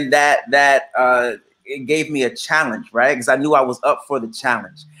it gave me a challenge, right? Because I knew I was up for the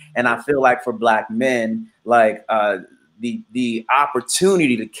challenge, and I feel like for Black men, like the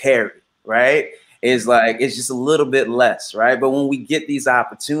opportunity to carry, right, is like it's just a little bit less, right? But when we get these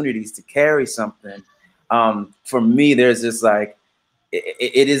opportunities to carry something, for me, there's this like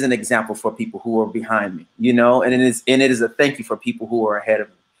it is an example for people who are behind me, and it is a thank you for people who are ahead of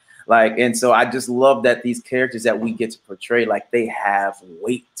me. Like, and so I just love that these characters that we get to portray, like they have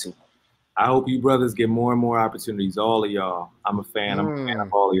weight to them. I hope you brothers get more and more opportunities, all of y'all. I'm a fan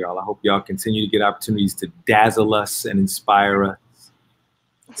of all of y'all. I hope y'all continue to get opportunities to dazzle us and inspire us.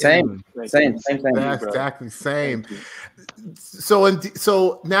 Same. Exactly, same.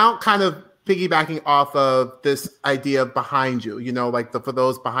 So now kind of piggybacking off of this idea of behind you, like for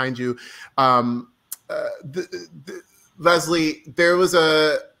those behind you, Leslie, there was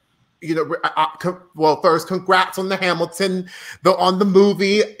well, first, congrats on the Hamilton, on the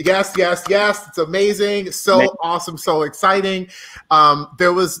movie. Yes, it's amazing, so awesome, so exciting.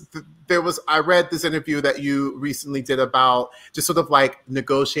 There was, I read this interview that you recently did about just sort of like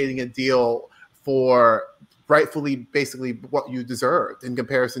negotiating a deal for rightfully, basically what you deserved in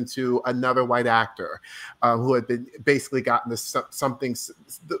comparison to another white actor who had been basically gotten something,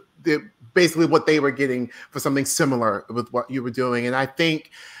 basically what they were getting for something similar with what you were doing. And I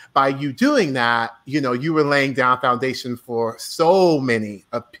think by you doing that, you were laying down foundation for so many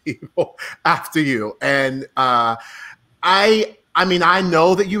of people after you. And I I mean, I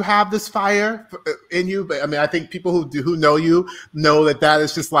know that you have this fire in you, but I mean, I think people who know you know that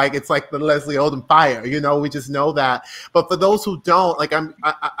is just like, it's like the Leslie Odom fire. You know, we just know that. But for those who don't, like,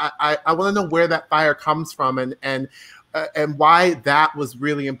 I want to know where that fire comes from and why that was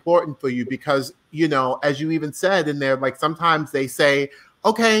really important for you, because, you know, as you even said in there, like sometimes they say,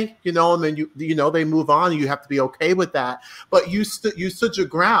 okay, you know, and then you know they move on. And you have to be okay with that. But you stood your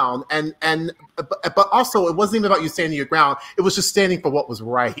ground, but also it wasn't even about you standing your ground. It was just standing for what was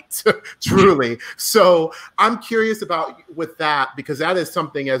right, truly. So I'm curious about with that, because that is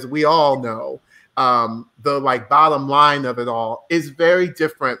something, as we all know, the like bottom line of it all is very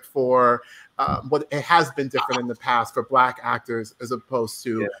different for. What it has been different in the past for Black actors as opposed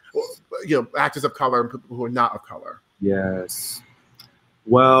to, you know, actors of color and people who are not of color. Yes.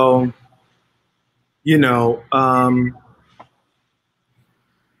 Well, you know,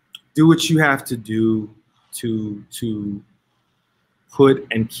 do what you have to do to put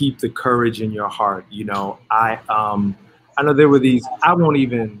and keep the courage in your heart. You know, I know there were these. I won't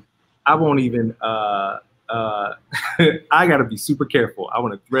even. I gotta be super careful. I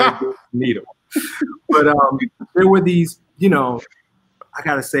want to thread the needle. But there were these. You know, I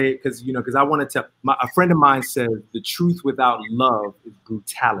gotta say it because I want to tell. A friend of mine said the truth without love is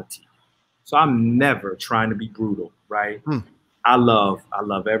brutality. So I'm never trying to be brutal, right? I love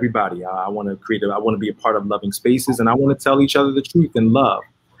everybody. I want to I want to be a part of loving spaces, and I want to tell each other the truth in love.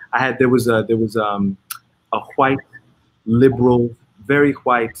 There was a white liberal, very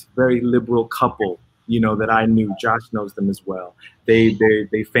white, very liberal couple, you know, that I knew. Josh knows them as well. They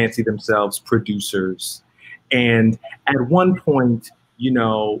fancy themselves producers, and at one point, you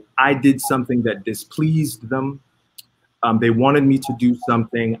know, I did something that displeased them. They wanted me to do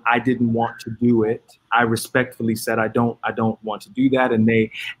something. I didn't want to do it. I respectfully said, I don't want to do that. And the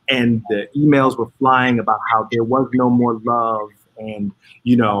emails were flying about how there was no more love. And,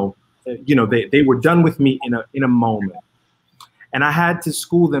 they were done with me in a moment. And I had to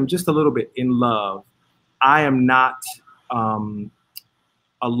school them just a little bit in love. I am not a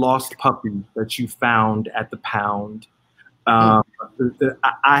lost puppy that you found at the pound. I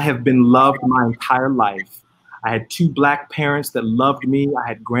have been loved my entire life. I had 2 Black parents that loved me. I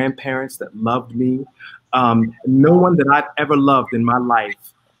had grandparents that loved me. No one that I've ever loved in my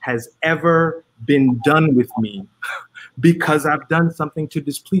life has ever been done with me because I've done something to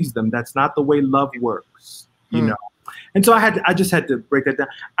displease them. That's not the way love works, you know? And so I just had to break that down.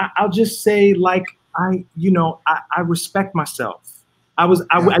 I'll just say, like, I respect myself. I used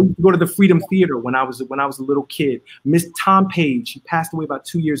to go to the Freedom Theater when I was a little kid. Miss Tom Page, he passed away about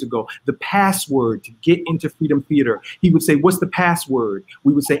 2 years ago. The password to get into Freedom Theater, he would say, "What's the password?"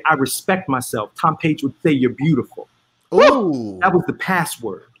 We would say, "I respect myself." Tom Page would say, "You're beautiful." Ooh. That was the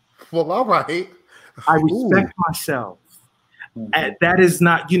password. Well, all right. I respect myself. And that is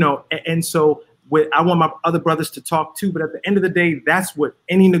not, and so I want my other brothers to talk too, but at the end of the day, that's what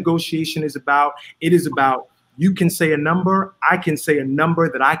any negotiation is about. It is about, you can say a number, I can say a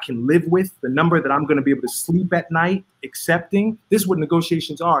number that I can live with, the number that I'm going to be able to sleep at night accepting. This is what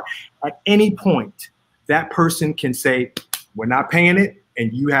negotiations are. At any point, that person can say, "We're not paying it,"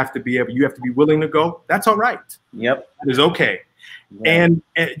 and you have to be willing to go. That's all right. Yep. That is okay. Yeah.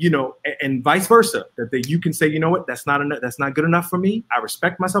 And vice versa, that you can say, "You know what, that's not enough, that's not good enough for me. I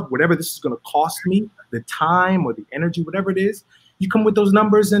respect myself. Whatever this is going to cost me, the time or the energy, whatever it is," you come with those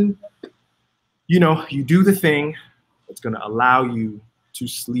numbers and you do the thing that's going to allow you to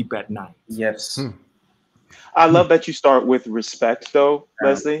sleep at night. Yes. I love that you start with respect, though,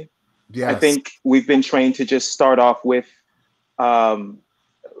 Leslie. Yes. I think we've been trained to just start off with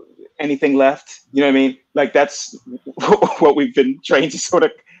anything left. You know what I mean? Like, that's what we've been trained to sort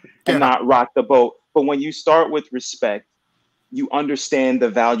of not rock the boat. But when you start with respect, you understand the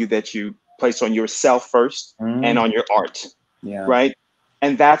value that you place on yourself first and on your art. Yeah. Right?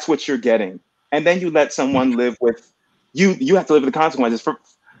 And that's what you're getting. And then you let someone live with you. You have to live with the consequences.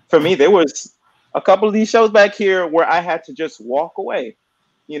 For me, there was a couple of these shows back here where I had to just walk away,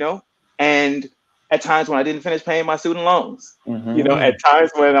 and at times when I didn't finish paying my student loans, at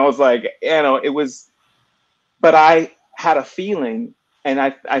times when I was like, it was, but I had a feeling, and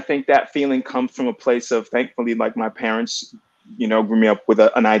I think that feeling comes from a place of, thankfully, like, my parents, grew me up with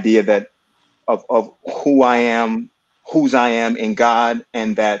an idea that of who I am, whose I am in God,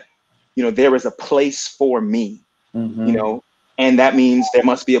 and that, there is a place for me, and that means there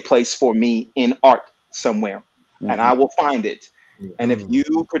must be a place for me in art somewhere, and I will find it. And if you,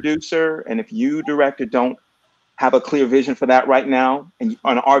 producer, and if you, director, don't have a clear vision for that right now, and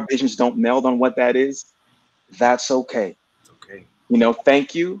our visions don't meld on what that is, that's okay. It's okay.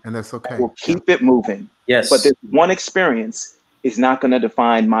 Thank you. And that's okay. We'll keep it moving. Yes. But this one experience is not going to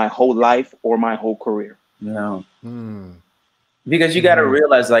define my whole life or my whole career. No. Because you got to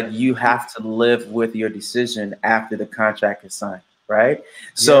realize, like, you have to live with your decision after the contract is signed, right?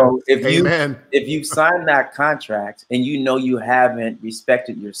 So if you sign that contract and you know you haven't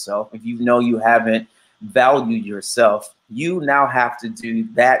respected yourself, if you know you haven't valued yourself, you now have to do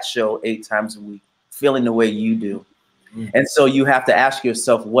that show 8 times a week, feeling the way you do. And so you have to ask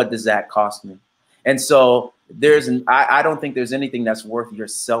yourself, what does that cost me? And so I don't think there's anything that's worth your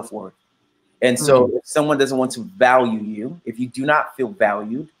self-worth. And so if someone doesn't want to value you, if you do not feel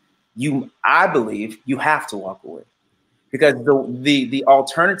valued, I believe you have to walk away. Because the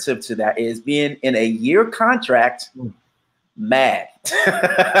alternative to that is being in a year contract, mad.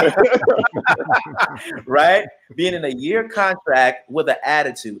 Right? Being in a year contract with an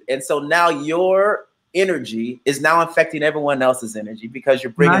attitude. And so now your energy is now affecting everyone else's energy because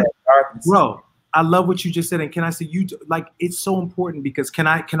you're bringing that darkness. Bro, I love what you just said. And can I say, it's so important because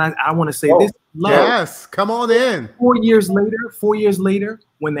I want to say this. Love. Yes, come on in. 4 years later,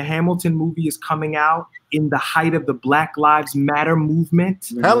 when the Hamilton movie is coming out in the height of the Black Lives Matter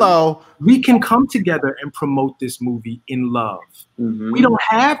movement, we can come together and promote this movie in love. We don't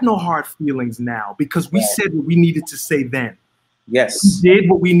have no hard feelings now because we said what we needed to say then. Yes. We did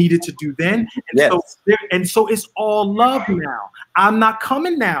what we needed to do then. And so it's all love now. I'm not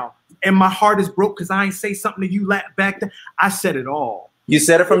coming now. And my heart is broke because I ain't say something to you back then. I said it all. You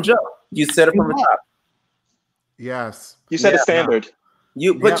said it from jump. You said it from the top. Yes. You set a standard.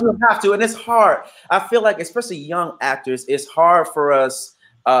 But you have to, and it's hard. I feel like, especially young actors, it's hard for us.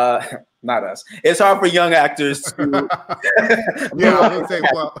 Not us. It's hard for young actors to. I would say,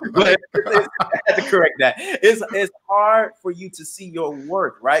 but I had to correct that. It's hard for you to see your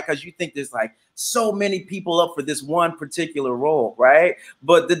work, right? Because you think there's like so many people up for this one particular role, right?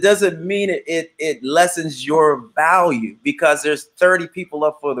 But that doesn't mean it lessens your value because there's 30 people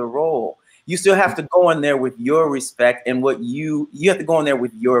up for the role. You still have to go in there with your respect and what you have to go in there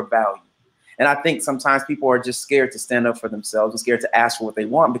with your value. And I think sometimes people are just scared to stand up for themselves and scared to ask for what they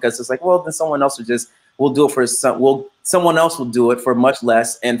want because it's like, well, then someone else will do it for someone else will do it for much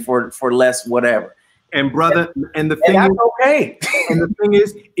less and for less whatever. And brother, and the thing is, okay. And the thing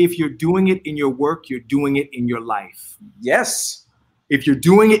is, if you're doing it in your work, you're doing it in your life. Yes. If you're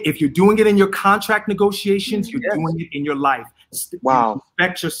doing it in your contract negotiations, you're doing it in your life. Wow.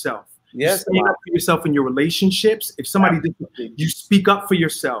 Respect yourself. Yes. You stand up for yourself in your relationships. If somebody you speak up for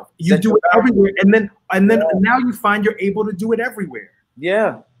yourself. You do it everywhere. And then now you find you're able to do it everywhere.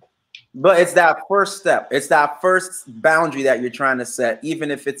 Yeah. But it's that first step. It's that first boundary that you're trying to set,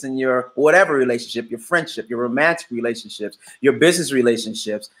 even if it's in your whatever relationship, your friendship, your romantic relationships, your business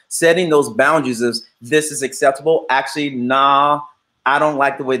relationships, setting those boundaries of this is acceptable. Actually, nah, I don't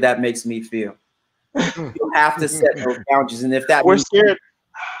like the way that makes me feel. You have to set those boundaries. And if that we're scared.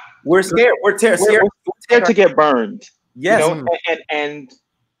 We're scared. We're scared to get burned. Yes. You know?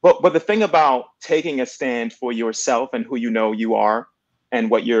 But the thing about taking a stand for yourself and who you know you are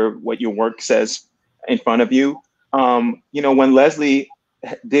and what your work says in front of you, you know, when Leslie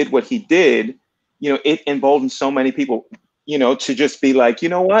did what he did, you know, it emboldened so many people, you know, to just be like, you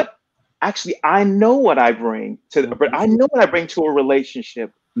know what? Actually, I know what I bring to I know what I bring to a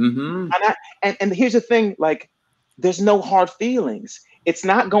relationship. And here's the thing, like, there's no hard feelings. It's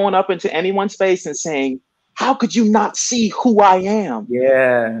not going up into anyone's face and saying, how could you not see who I am?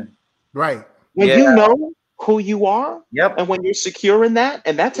 Yeah. Right. When you know who you are, yep. And when you're secure in that,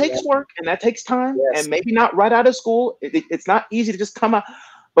 and that takes work and that takes time, and maybe not right out of school. It's not easy to just come out.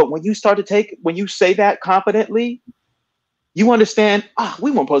 But when you when you say that confidently, you understand,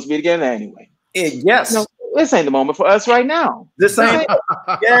 we weren't supposed to be together anyway. Yes. No, this ain't the moment for us right now. This ain't.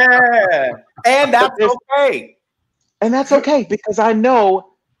 Yeah. And that's okay. And that's okay because I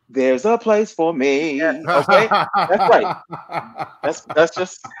know there's a place for me. Yeah. Okay, that's right. That's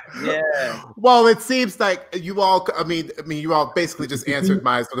just Well, it seems like you all. I mean, you all basically just answered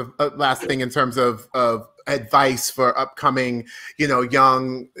my sort of last thing in terms of advice for upcoming, you know,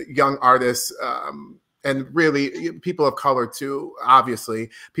 young artists. And really, people of color too. Obviously,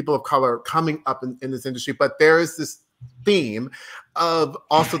 people of color coming up in this industry. But there is this theme of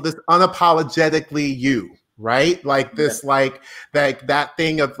also this unapologetically you. Right? Like this, like that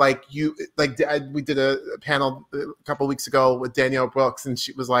thing of like you, like we did a panel a couple of weeks ago with Danielle Brooks, and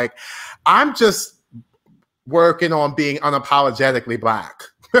she was like, I'm just working on being unapologetically Black.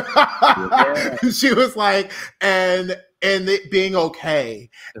 She was like, and it being okay,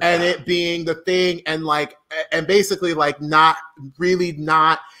 and it being the thing, and like, and basically like not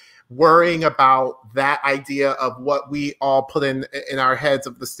worrying about that idea of what we all put in our heads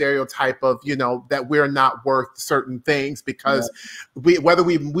of the stereotype of, you know, that we're not worth certain things because whether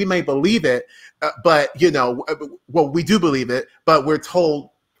we may believe it, but, you know, well, we do believe it, but we're told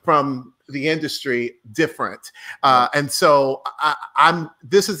from the industry different. And so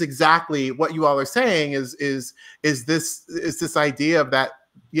this is exactly what you all are saying is this idea of that,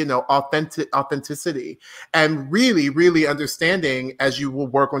 you know, authenticity, and really understanding as you will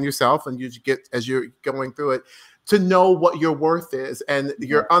work on yourself and as you're going through it, to know what your worth is and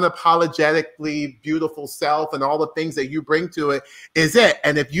your unapologetically beautiful self and all the things that you bring to it is it.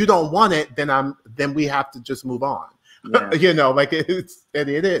 And if you don't want it, then we have to just move on. Yeah. You know, like it is what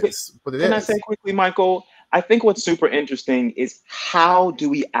it is. Can I say quickly, Michael? I think what's super interesting is how do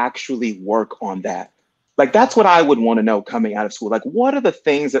we actually work on that? Like, that's what I would want to know coming out of school. Like, what are the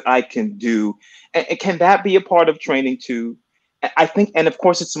things that I can do? And can that be a part of training too? I think, and of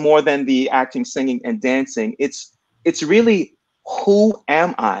course, it's more than the acting, singing, and dancing. It's really, who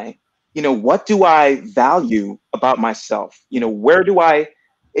am I? You know, what do I value about myself? You know,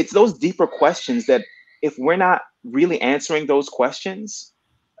 it's those deeper questions that if we're not really answering those questions,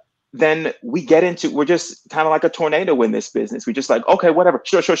 then we're just kind of like a tornado in this business. We're just like, okay, whatever,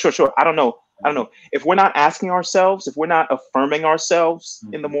 sure. I don't know. If we're not asking ourselves, if we're not affirming ourselves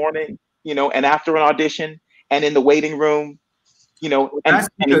in the morning, you know, and after an audition and in the waiting room, you know, and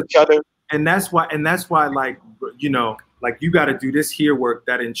each other. And that's why, like, you know, like, you got to do this here work,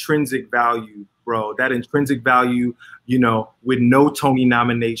 that intrinsic value, bro, that intrinsic value, you know, with no Tony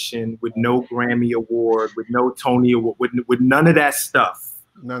nomination, with no Grammy award, with no Tony award, with none of that stuff.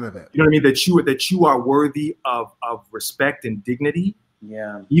 None of it. You know what I mean? That you are worthy of respect and dignity.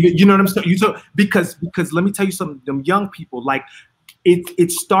 Yeah. You know what I'm saying? Because let me tell you something. Them young people, like,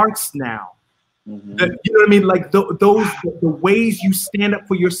 it starts now. Mm-hmm. You know what I mean? Like the ways you stand up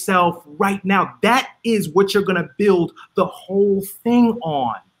for yourself right now. That is what you're gonna build the whole thing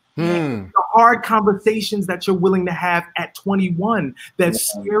on. The hard conversations that you're willing to have at 21. That's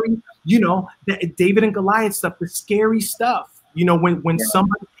scary. You know, that David and Goliath stuff. The scary stuff. You know, when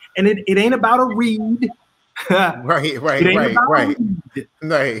somebody, and it ain't about a read. right.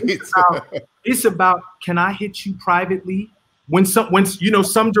 It's about, can I hit you privately? When you know,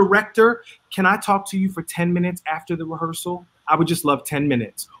 some director, can I talk to you for 10 minutes after the rehearsal? I would just love 10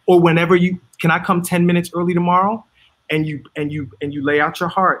 minutes. Or whenever can I come 10 minutes early tomorrow? And you lay out your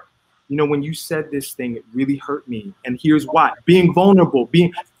heart. You know, when you said this thing, it really hurt me. And here's why. Being vulnerable,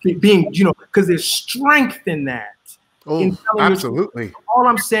 being, you know, because there's strength in that. Oh, absolutely. All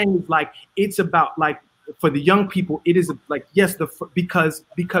I'm saying is, like, it's about, like, for the young people, it is like, yes, because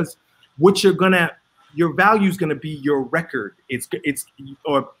what your value is gonna be your record.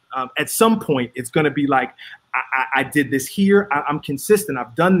 At some point it's gonna be like, I did this here. I'm consistent.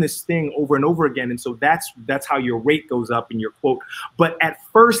 I've done this thing over and over again, and so that's how your rate goes up in your quote. But at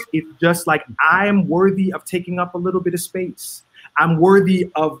first, it's just like, I am worthy of taking up a little bit of space. I'm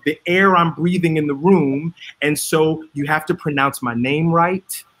worthy of the air I'm breathing in the room. And so you have to pronounce my name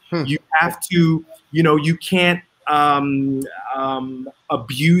right. You have to, you know, you can't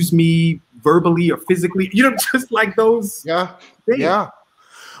abuse me verbally or physically, you know, just like those. Yeah. Things. Yeah.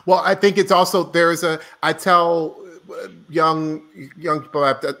 Well, I think it's also, I tell young people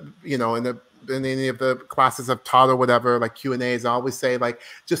that, you know, in any of the classes I've taught or whatever, like Q&As, I always say, like,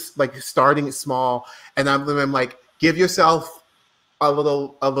 just like starting small. And I'm like, give yourself a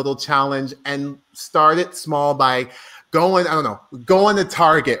little challenge and start it small by going to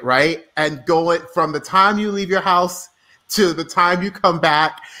Target, right? And going from the time you leave your house to the time you come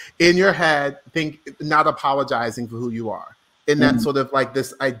back, in your head, not apologizing for who you are. In that sort of like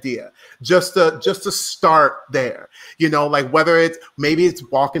this idea, just to start there, you know, like maybe it's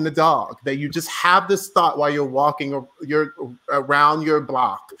walking the dog, that you just have this thought while you're walking or you're around your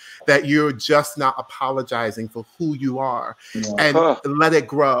block, that you're just not apologizing for who you are, and let it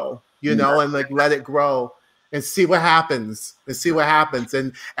grow, you know, and like let it grow and see what happens,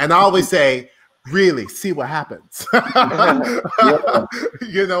 and I always say, really see what happens.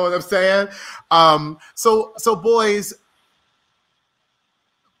 You know what I'm saying? So boys.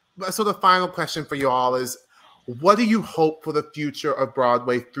 So the final question for you all is, what do you hope for the future of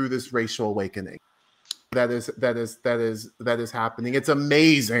Broadway through this racial awakening that is happening? It's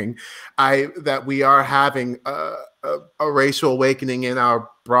amazing that we are having a racial awakening in our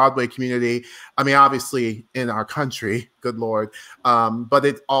Broadway community. I mean, obviously in our country, good Lord, but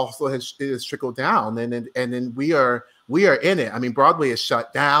it also has trickled down, and then we are in it. I mean, Broadway is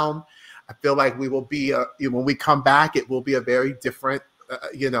shut down. I feel like we will be when we come back, it will be a very different.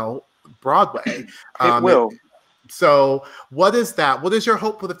 You know, Broadway. It will. So what is that? What is your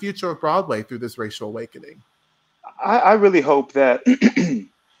hope for the future of Broadway through this racial awakening? I really hope that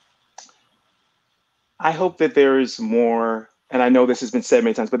I hope that there is more, and I know this has been said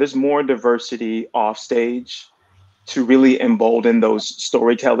many times, but there's more diversity off stage to really embolden those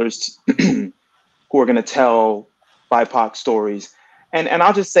storytellers who are going to tell BIPOC stories. And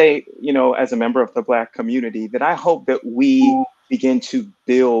I'll just say, you know, as a member of the Black community, that I hope that we begin to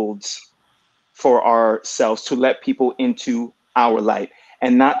build for ourselves, to let people into our light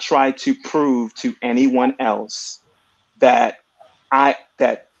and not try to prove to anyone else that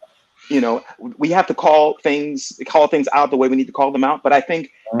that you know, we have to call things out the way we need to call them out. But I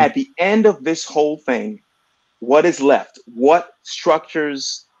think at the end of this whole thing, what is left? What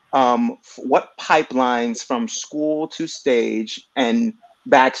structures, what pipelines from school to stage and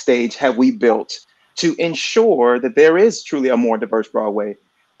backstage have we built to ensure that there is truly a more diverse Broadway?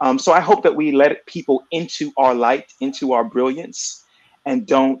 So I hope that we let people into our light, into our brilliance, and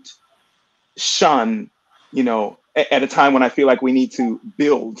don't shun, you know, at a time when I feel like we need to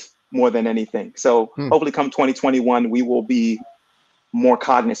build more than anything. So hopefully come 2021, we will be more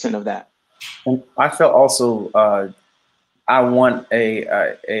cognizant of that. And I felt also I want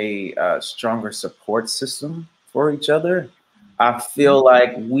a stronger support system for each other. I feel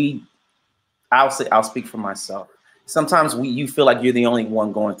like I'll speak for myself. Sometimes you feel like you're the only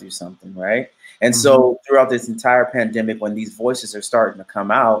one going through something, right? And so throughout this entire pandemic, when these voices are starting to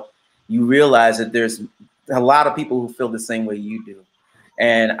come out, you realize that there's a lot of people who feel the same way you do.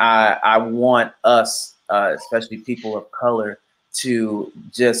 And I want us, especially people of color, to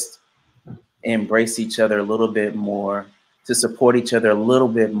just embrace each other a little bit more, to support each other a little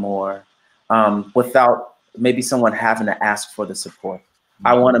bit more, without maybe someone having to ask for the support.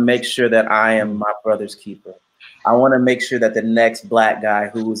 I want to make sure that I am my brother's keeper. I want to make sure that the next Black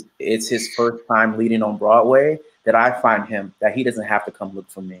guy it's his first time leading on Broadway, that I find him, that he doesn't have to come look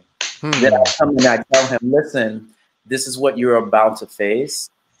for me. That I come and I tell him, listen, this is what you're about to face.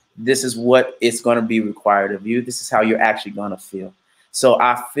 This is what it's going to be required of you. This is how you're actually going to feel. So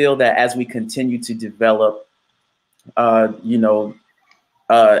I feel that as we continue to develop, as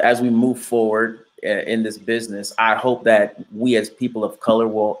we move forward in this business, I hope that we as people of color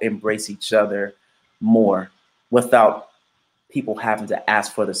will embrace each other more without people having to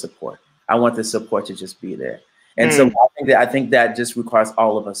ask for the support. I want the support to just be there. And so I think that just requires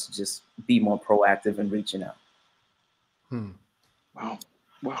all of us to just be more proactive in reaching out. Wow.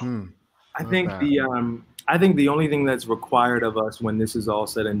 I think the only thing that's required of us when this is all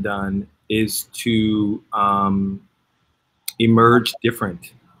said and done is to emerge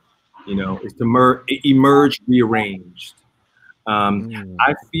different. You know, is to emerge rearranged.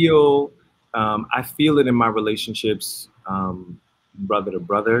 I feel it in my relationships, brother to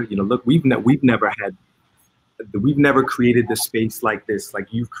brother. You know, look, we've never created this space like this, like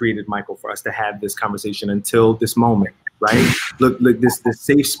you've created, Michael, for us to have this conversation until this moment, right? Look, this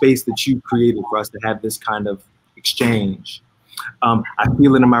safe space that you created for us to have this kind of exchange. I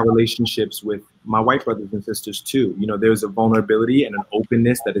feel it in my relationships with my white brothers and sisters too. You know, there's a vulnerability and an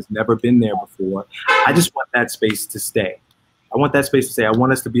openness that has never been there before. I just want that space to stay. I want that space to stay. I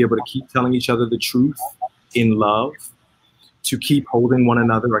want us to be able to keep telling each other the truth in love, to keep holding one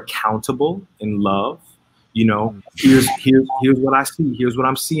another accountable in love. You know, here's what I see. Here's what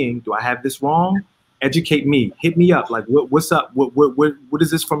I'm seeing. Do I have this wrong? Educate me. Hit me up. Like, what's up? What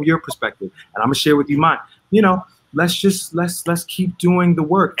is this from your perspective? And I'm gonna share with you mine. You know, let's keep doing the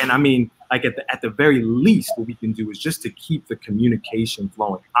work. And I mean, like at the very least, what we can do is just to keep the communication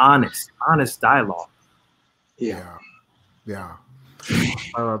flowing. Honest dialogue. Yeah.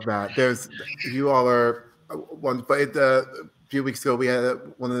 I love that. You all are one, but a few weeks ago we had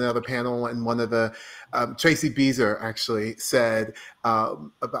one another panel, and one of the Tracy Beazer actually said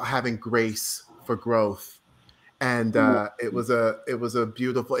about having grace for growth, and it was a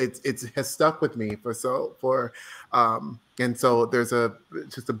beautiful. It has stuck with me and so there's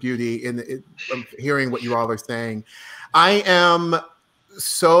just a beauty in it, hearing what you all are saying. I am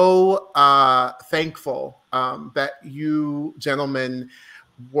so thankful that you gentlemen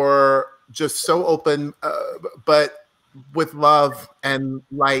were just so open, but with love and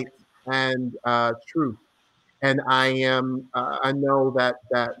light and truth. And I know that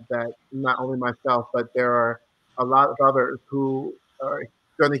not only myself, but there are a lot of others who are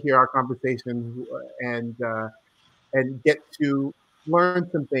going to hear our conversation and get to learn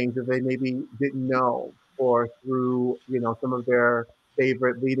some things that they maybe didn't know, or through some of their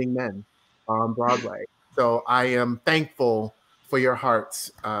favorite leading men on Broadway. So I am thankful for your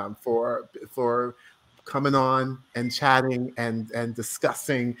hearts, for coming on and chatting and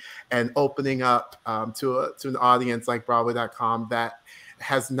discussing and opening up to an audience like Broadway.com that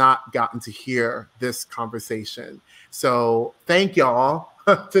has not gotten to hear this conversation. So thank y'all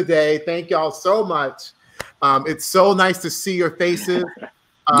today. Thank y'all so much. It's so nice to see your faces.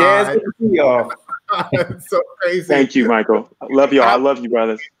 Yeah, it's good to see y'all. It's so crazy. Thank you, Michael. I love y'all. I love you,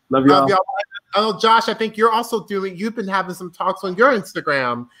 brothers. Love y'all. I know, Josh, I think you're also you've been having some talks on your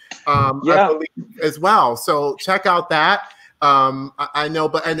Instagram, I believe, as well. So check out that. I know,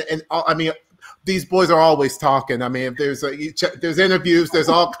 but I mean, these boys are always talking. I mean, if there's interviews, there's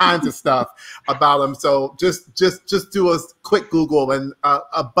all kinds of stuff about them. So just do a quick Google, and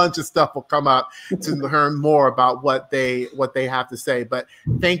a bunch of stuff will come up to learn more about what they have to say. But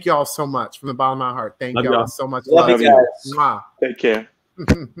thank y'all so much from the bottom of my heart. Thank y'all so much. Love you guys. Mwah. Take care.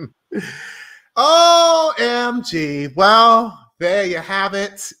 OMG. Well, there you have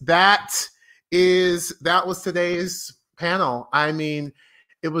it. That was today's panel. I mean,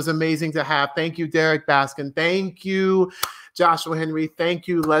 it was amazing to have. Thank you, Derrick Baskin. Thank you, Joshua Henry. Thank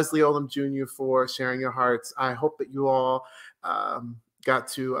you, Leslie Odom Jr. for sharing your hearts. I hope that you all got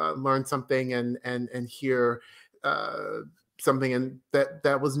to learn something and hear something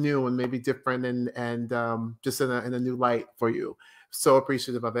that was new and maybe different and just in a new light for you. So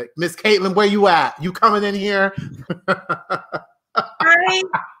appreciative of it. Miss Caitlin, where you at? You coming in here? Come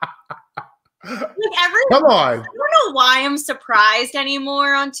on. I don't know why I'm surprised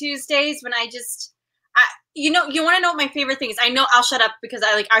anymore on Tuesdays when you want to know what my favorite thing is. I know I'll shut up because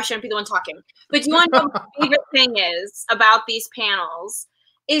I shouldn't be the one talking. But you want to know what my favorite thing is about these panels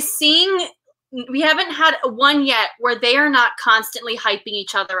is seeing we haven't had one yet where they are not constantly hyping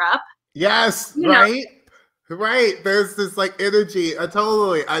each other up. Yes, right? Right. There's this energy.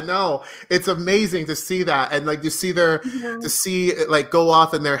 I know. It's amazing to see that. And to see to see it go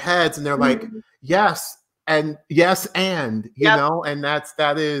off in their heads, and they're like, yes, and yes, and you know, and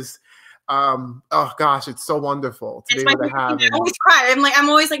that is oh gosh, it's so wonderful to be able to have. I always cry. I'm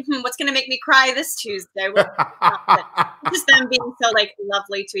always like, what's gonna make me cry this Tuesday? Just them being so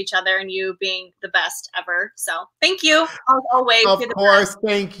lovely to each other and you being the best ever. So thank you. Always. Of course,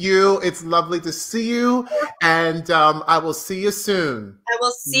 thank you. It's lovely to see you, and I will see you soon. I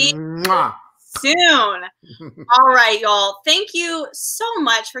will see you soon. All right, y'all. Thank you so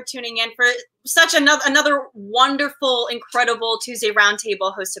much for tuning in for such another wonderful, incredible Tuesday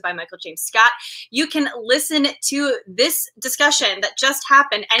Roundtable hosted by Michael James Scott. You can listen to this discussion that just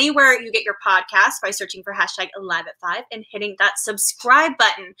happened anywhere you get your podcast by searching for #Live@5 and hitting that subscribe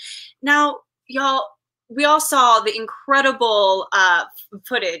button. Now, y'all, we all saw the incredible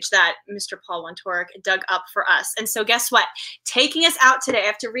footage that Mr. Paul Wontorek dug up for us. And so guess what? Taking us out today, I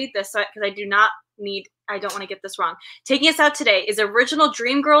have to read this because I don't want to get this wrong. Taking us out today is original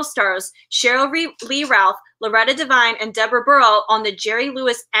Dreamgirls stars Cheryl Lee Ralph, Loretta Devine, and Deborah Burrell on the Jerry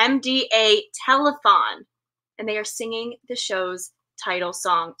Lewis MDA Telethon. And they are singing the show's title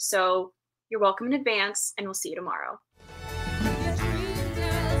song. So you're welcome in advance, and we'll see you tomorrow.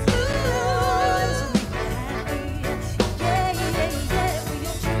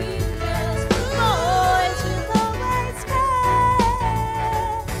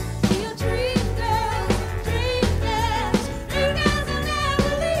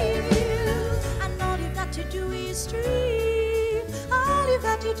 All you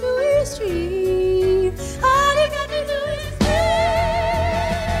got to do is dream.